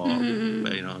 for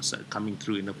coming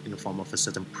through in the form of a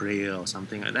certain prayer or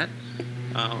something like that,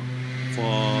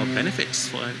 for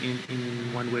benefits in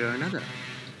one way or another.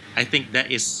 I think that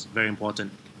is very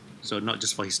important. So not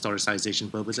just for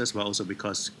historicization purposes, but also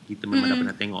because kita memang dah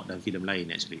pernah tengok dalam filem lain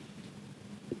actually.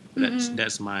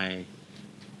 That's my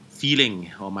feeling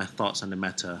or my thoughts on the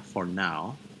matter for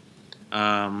now.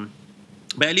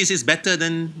 But at least it's better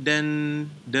than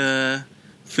the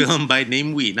film by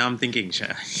Namewee. Now I'm thinking,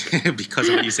 Syah,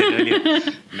 because of what you said earlier.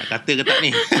 Nak kata ke tak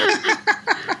ni?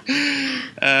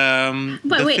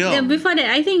 But The wait, film. before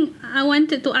that, I think I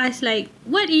wanted to ask, like,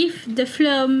 what if the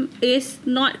film is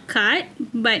not cut,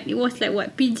 but it was like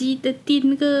what,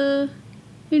 PG-13 ke?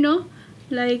 You know,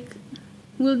 like,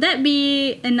 will that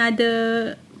be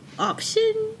another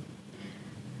option?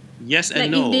 Yes and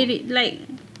Like no. if they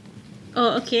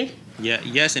oh, okay. Yeah,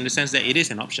 yes, in the sense that it is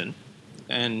an option,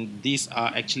 and these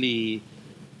are actually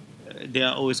there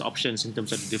are always options in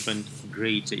terms of different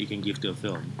grades that you can give to a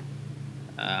film.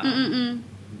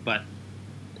 But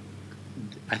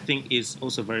I think it's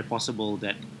also very possible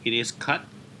that it is cut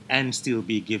and still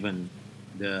be given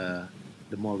the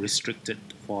more restricted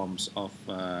forms of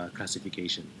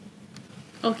classification.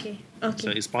 Okay. So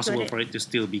it's Got possible it. for it to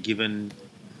still be given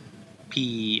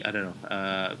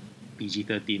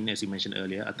PG-13 as you mentioned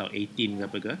earlier, atau 18 ke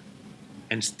apa ke,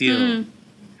 and still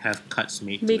have cuts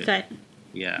made Be to it. cut.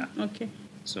 Yeah. Okay.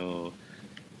 So,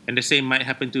 and the same might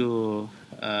happen to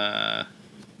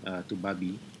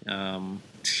Barbie.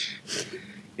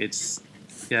 It's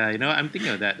I'm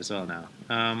thinking of that as well now.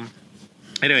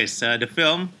 Anyways, the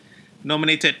film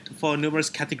nominated for numerous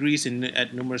categories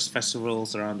at numerous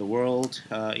festivals around the world,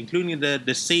 including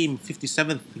the same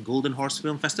 57th Golden Horse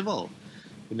Film Festival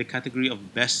in the category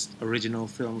of Best Original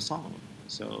Film Song.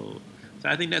 So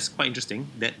I think that's quite interesting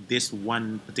that this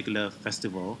one particular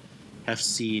festival have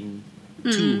seen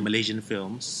two Malaysian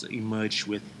films emerge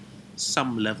with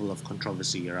some level of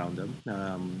controversy around them.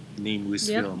 Namewee's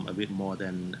Yep. film a bit more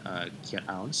than Kiat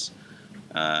Ounce.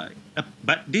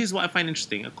 But this is what I find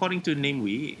interesting. According to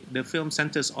Namewee, the film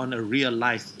centers on a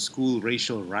real-life school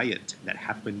racial riot that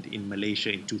happened in Malaysia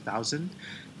in 2000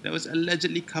 that was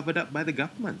allegedly covered up by the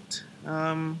government.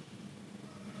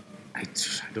 I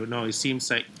don't know. It seems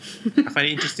like I find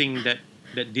it interesting that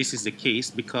this is the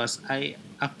case because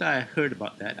after I heard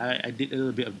about that, I did a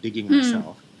little bit of digging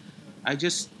myself. I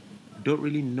just don't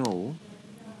really know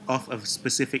of a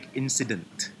specific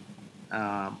incident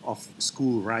of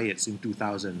school riots in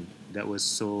 2000 that was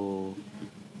so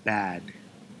bad.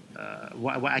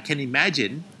 What I can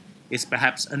imagine is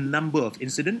perhaps a number of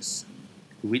incidents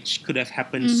which could have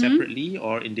happened separately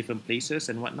or in different places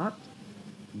and whatnot.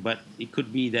 But it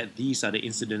could be that these are the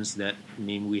incidents that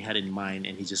Namewee had in mind,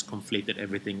 and he just conflated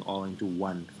everything all into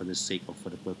one for the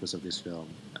purpose of this film.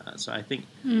 So I think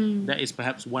that is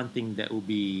perhaps one thing that will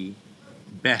be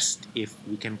best if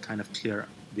we can kind of clear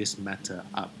this matter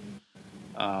up.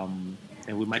 And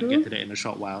we might get to that in a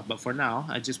short while. But for now,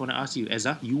 I just want to ask you,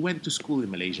 Ezra, you went to school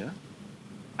in Malaysia.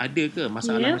 Ada ke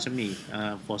masalah macam ni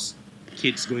for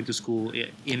kids going to school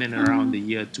in and around the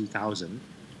year 2000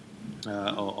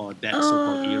 or that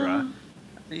so-called era?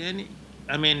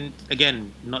 I mean,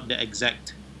 again, not the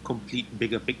exact complete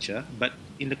bigger picture, but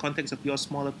in the context of your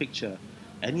smaller picture,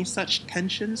 any such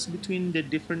tensions between the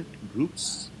different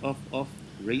groups of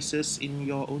races in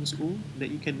your own school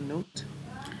that you can note?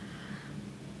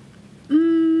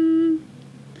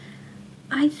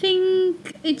 I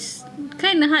think it's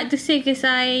kind of hard to say because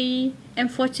I am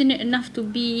fortunate enough to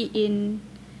be in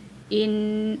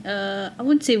I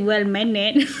wouldn't say well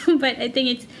mannered, but I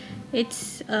think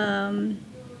it's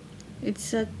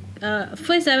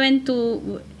first I went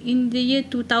to in the year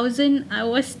 2000 I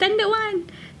was standard 1.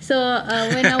 So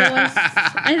when I was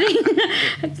I think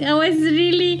I was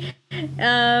really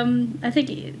I think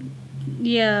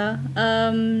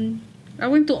I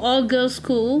went to all girls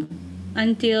school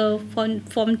until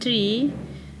form 3,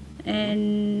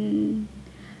 and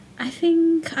I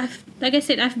think I've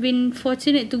been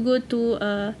fortunate to go to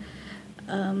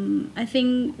I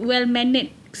think well mannered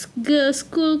girls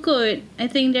school kot. I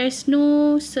think there's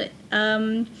no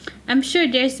I'm sure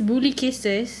there's bully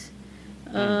cases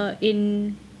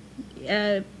in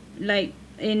like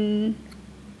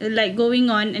going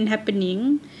on and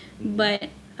happening, but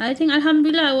I think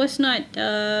alhamdulillah I was not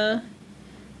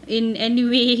in any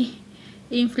way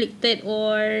inflicted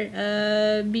or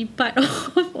be part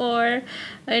of or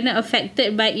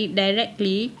affected by it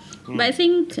directly. But I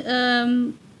think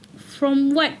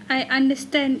from what I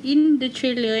understand in the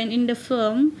trailer and in the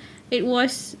film, it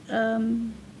was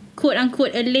quote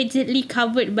unquote allegedly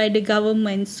covered by the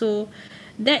government. So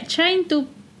that trying to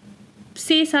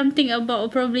say something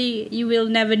about probably you will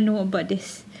never know about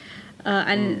this,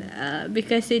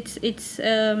 because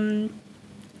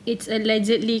it's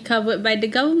allegedly covered by the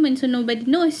government, so nobody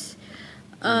knows.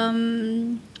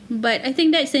 But I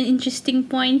think that's an interesting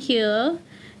point here.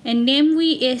 And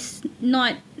Namewee is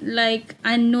not like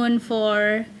unknown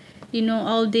for,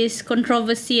 all this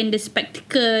controversy and the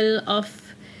spectacle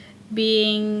of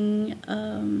being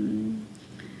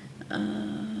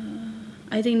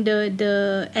I think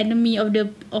the enemy of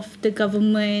the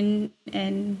government,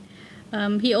 and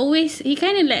he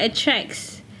kind of like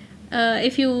attracts.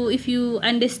 If you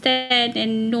understand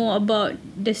and know about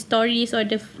the stories or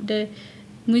the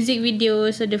music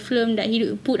videos or the film that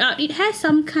he put out, it has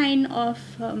some kind of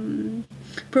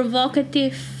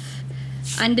provocative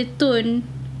undertone,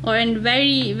 or a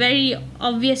very very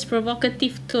obvious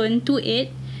provocative tone to it.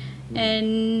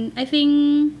 And I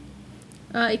think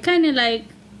it kind of like,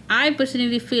 I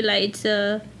personally feel like it's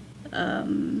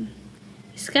kind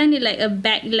of like a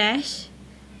backlash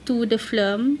to the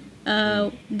film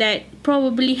that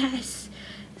probably has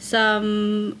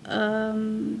some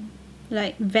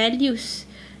like values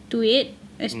to it,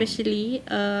 especially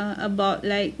about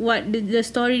like what the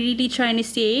story really trying to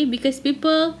say, because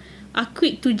people are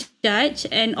quick to judge.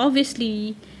 And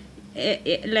obviously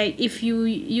like if you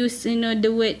use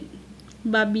the word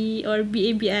babi or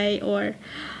babi, or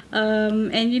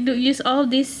and you do use all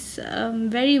this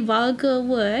very vulgar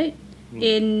word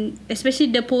in especially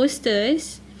the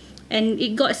posters, and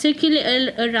it got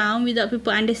circulated around without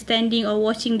people understanding or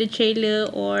watching the trailer,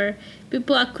 or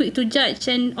people are quick to judge.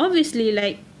 And obviously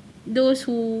like those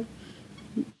who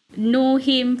know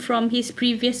him from his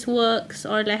previous works,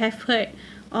 or like have heard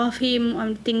of him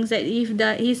on things that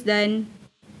he's done,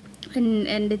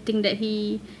 and the thing that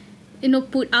he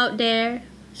put out there,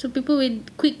 so people will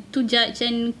quick to judge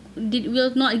and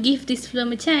will not give this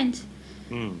film a chance.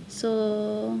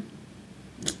 So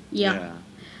yeah,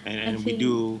 And we think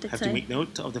do that's have to why. make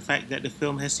note of the fact that the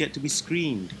film has yet to be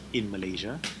screened in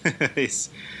Malaysia.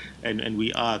 And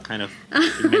we are kind of,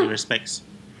 in many respects,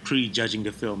 prejudging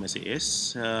the film as it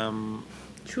is.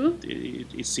 True.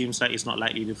 It seems like it's not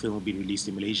likely the film will be released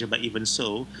in Malaysia, but even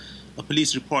so, a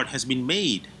police report has been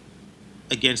made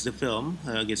against the film,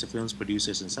 against the film's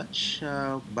producers and such,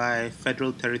 by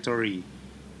Federal Territory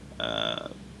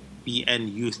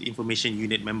PN Youth Information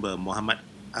Unit member Muhammad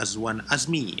Azwan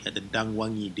Azmi at the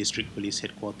Dangwangi District Police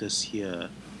Headquarters here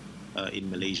in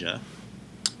Malaysia.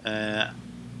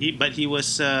 He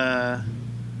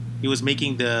was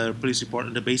making the police report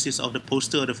on the basis of the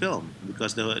poster of the film,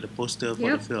 because the poster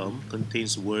for the Yep. film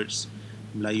contains words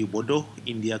Melayu bodoh,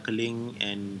 India keling,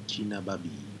 and Cina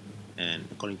babi. And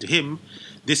according to him,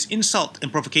 this insult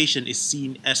and provocation is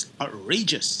seen as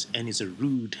outrageous and is a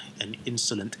rude and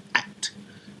insolent act.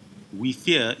 We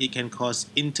fear it can cause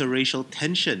interracial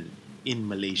tension in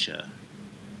Malaysia.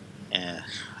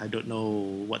 I don't know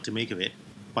what to make of it,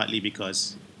 partly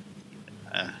because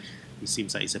he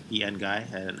seems like he's a PN guy,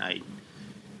 and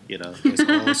there's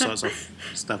all sorts of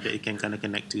stuff that you can kind of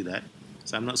connect to that.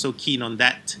 So I'm not so keen on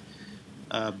that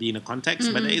being a context,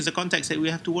 but there is a context that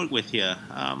we have to work with here.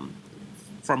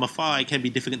 From afar, it can be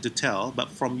difficult to tell,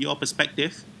 but from your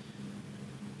perspective,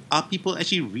 are people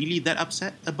actually really that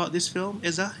upset about this film,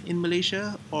 Eza, in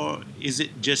Malaysia? Or is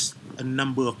it just a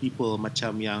number of people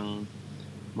macam yang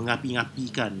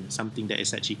mengapi-ngapikan something that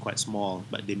is actually quite small,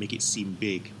 but they make it seem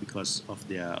big because of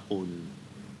their own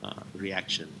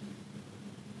reaction?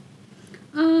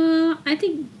 I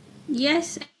think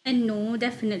yes and no,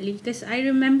 definitely, because I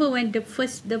remember when the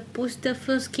poster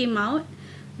first came out,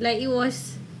 like it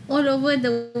was all over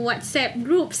the WhatsApp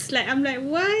groups. Like I'm like,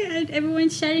 why are everyone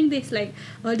sharing this? Like,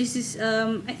 oh, this is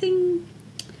I think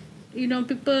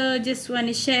people just want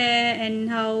to share, and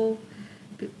how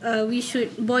we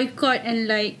should boycott and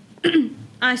like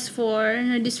ask for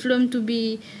this film to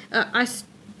be us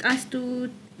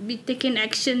to be taken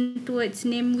action towards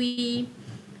Namewee.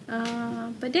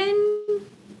 But then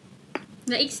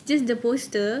like it's just the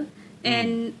poster,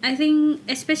 and I think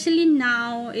especially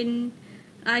now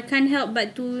I can't help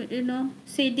but to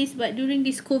say this, but during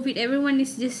this COVID, everyone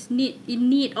is just in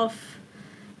need of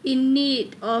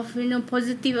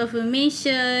positive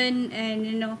affirmation,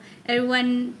 and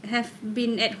everyone have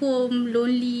been at home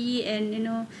lonely, and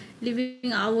living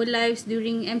our lives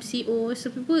during MCO, so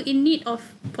people in need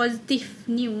of positive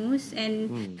news.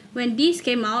 And when this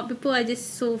came out, people are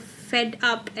just so fed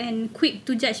up and quick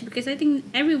to judge, because I think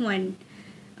everyone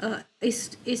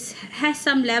is has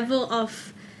some level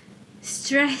of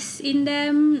stress in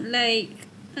them, like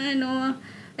I don't know,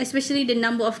 especially the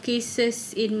number of cases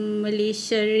in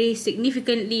Malaysia raised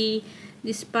significantly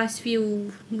this past few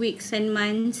weeks and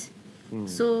months.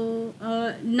 So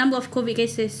number of COVID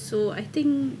cases. So I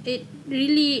think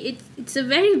it's a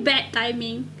very bad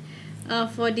timing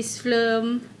for this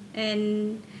film,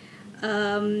 and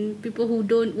people who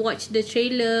don't watch the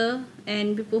trailer,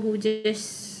 and people who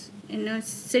just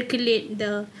circulate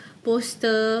the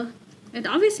poster. And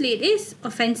obviously it is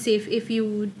offensive if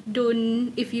you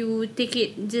take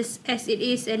it just as it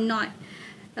is and not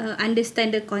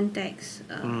understand the context.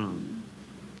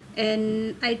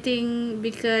 And I think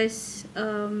because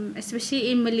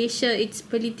especially in Malaysia, it's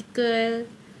political,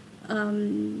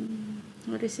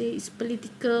 what to say, it's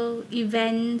political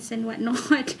events and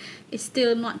whatnot. It's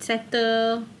still not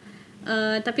settled.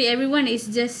 Tapi everyone is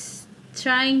just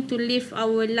trying to live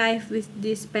our life with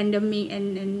this pandemic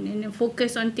and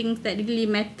focus on things that really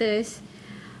matters.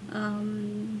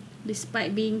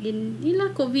 Despite being in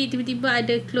COVID, tiba-tiba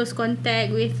ada close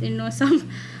contact with some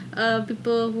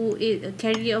people who is a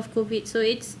carrier of COVID. So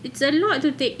it's a lot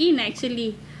to take in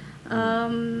actually.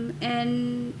 And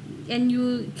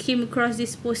you came across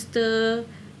this poster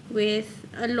with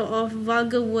a lot of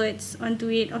vulgar words onto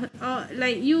it, or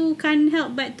like you can't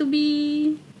help but to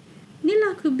be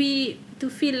to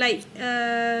feel like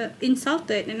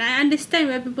insulted. And I understand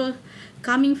where people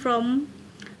coming from.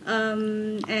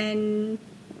 And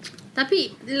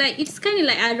tapi like it's kind of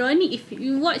like ironic if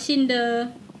you watch in the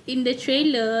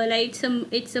trailer, like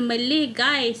it's a Malay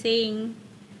guy saying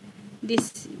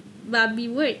this babi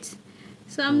words.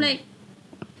 So I'm like,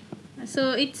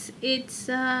 so it's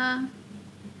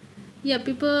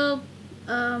people,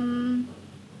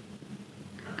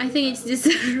 I think it's just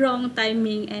wrong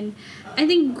timing. And I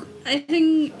think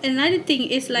another thing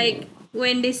is like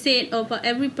when they said about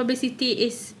every publicity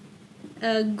is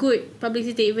good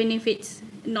publicity even if it's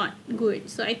not good.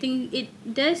 So I think it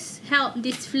does help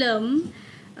this film.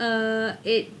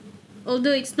 It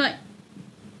although it's not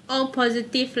all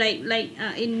positive but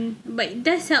it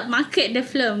does help market the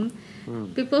film.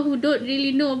 People who don't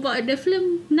really know about the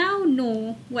film now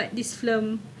know what this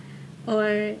film,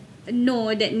 or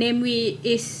know that Namewee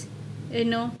is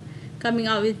coming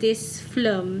out with this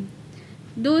film.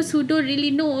 Those who don't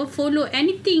really know or follow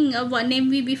anything about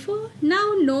Namewee before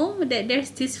now know that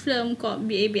there's this film called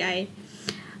BABI.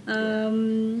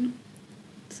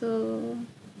 So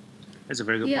That's a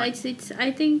very good yeah, point. it's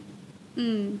I think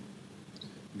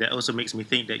That also makes me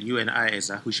think that you and I,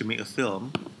 Eza, we should make a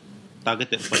film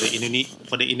targeted for the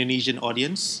Indonesian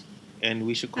audience, and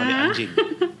we should call it Anjing.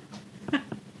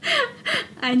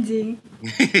 anjing.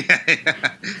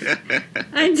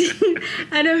 Anjing.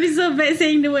 I don't feel so bad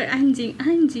saying the word anjing.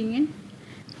 Anjing, eh?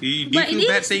 Do you But feel it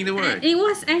bad is, saying the word? It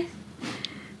was no,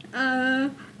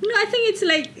 I think it's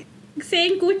like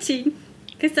saying kucing.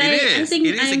 Because I think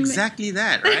It is I'm exactly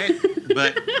that, right?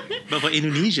 but for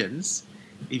Indonesians,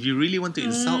 if you really want to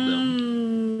insult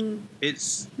them,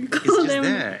 it's call just them-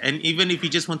 there. And even if you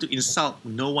just want to insult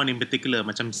no one in particular,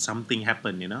 macam something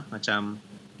happened, macam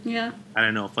yeah. I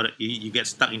don't know, you get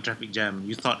stuck in traffic jam.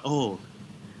 You thought, oh,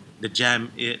 the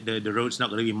jam, the road's not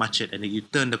going to be much it, and then you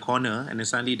turn the corner, and then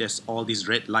suddenly there's all these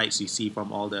red lights you see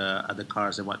from all the other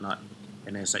cars and whatnot,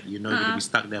 and then it's like you're going to be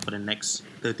stuck there for the next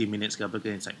 30 minutes. And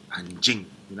it's like anjing,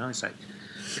 it's like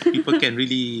people can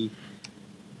really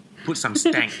put some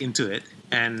stank into it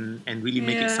and really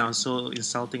make it Yeah. sound so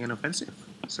insulting and offensive.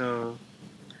 So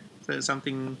it's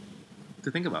something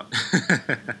to think about.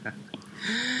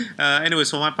 Anyways,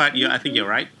 for my part, I think you're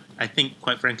right. I think,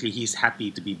 quite frankly, he's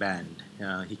happy to be banned.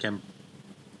 He can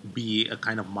be a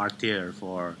kind of martyr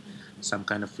for some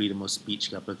kind of freedom of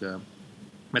speech ke apa ke.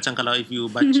 Macam kalau if you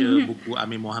baca buku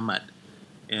Amir Muhammad,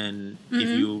 and if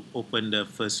you open the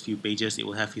first few pages, it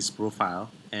will have his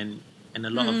profile, and a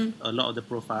lot of the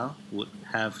profile would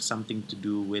have something to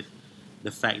do with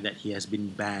the fact that he has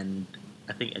been banned,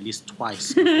 I think at least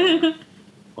twice before,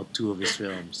 or two of his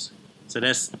films. So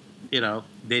that's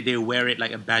they wear it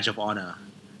like a badge of honor,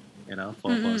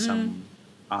 for some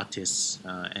artists,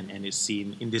 and it's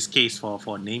seen in this case for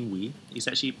Namewee.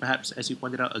 It's actually perhaps, as you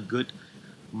pointed out, a good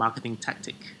marketing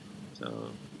tactic.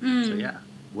 So yeah,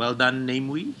 well done,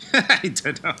 Namewee. I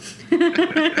don't know.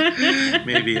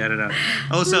 Maybe, I don't know.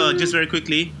 Also, just very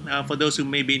quickly, for those who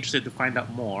may be interested to find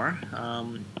out more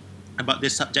about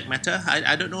this subject matter,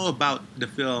 I don't know about the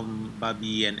film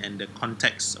Babi and the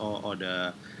context or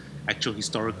the actual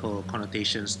historical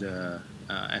connotations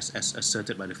as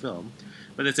asserted by the film.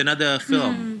 But there's another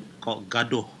film called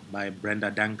Gaduh by Brenda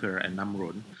Danker and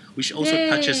Namron, which also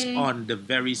touches Yay. on the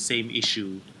very same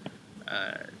issue,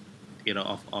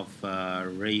 of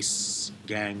race,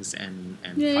 gangs, and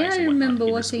Yeah, fights I and whatnot remember in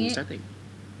the watching school it. setting.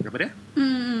 Apa dia?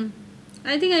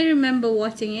 I think I remember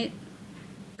watching it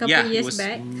couple Yeah, it years was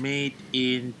back. made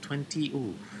in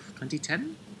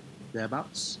 2010,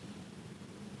 thereabouts,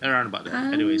 around about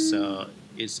that. Anyway, so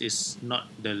it's not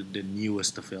the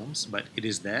newest of films, but it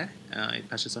is there. It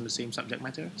touches on the same subject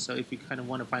matter. So if you kind of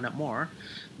want to find out more,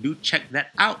 do check that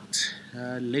out,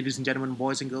 ladies and gentlemen,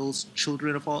 boys and girls,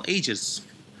 children of all ages.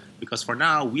 Because for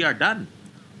now, we are done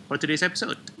for today's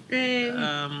episode.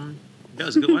 That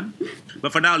was a good one.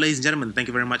 But for now, ladies and gentlemen, thank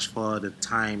you very much for the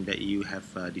time that you have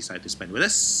decided to spend with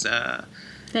us.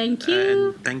 Thank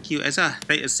you. And thank you, Ezra.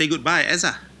 Say goodbye,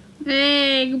 Ezra.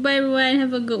 Hey, goodbye everyone.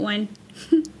 Have a good one.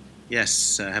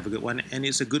 Yes, have a good one. And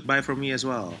it's a goodbye from me as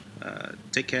well.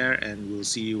 Take care, and we'll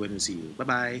see you when we see you.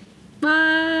 Bye-bye.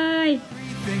 Bye.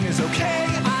 Everything is okay,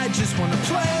 I just wanna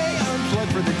play.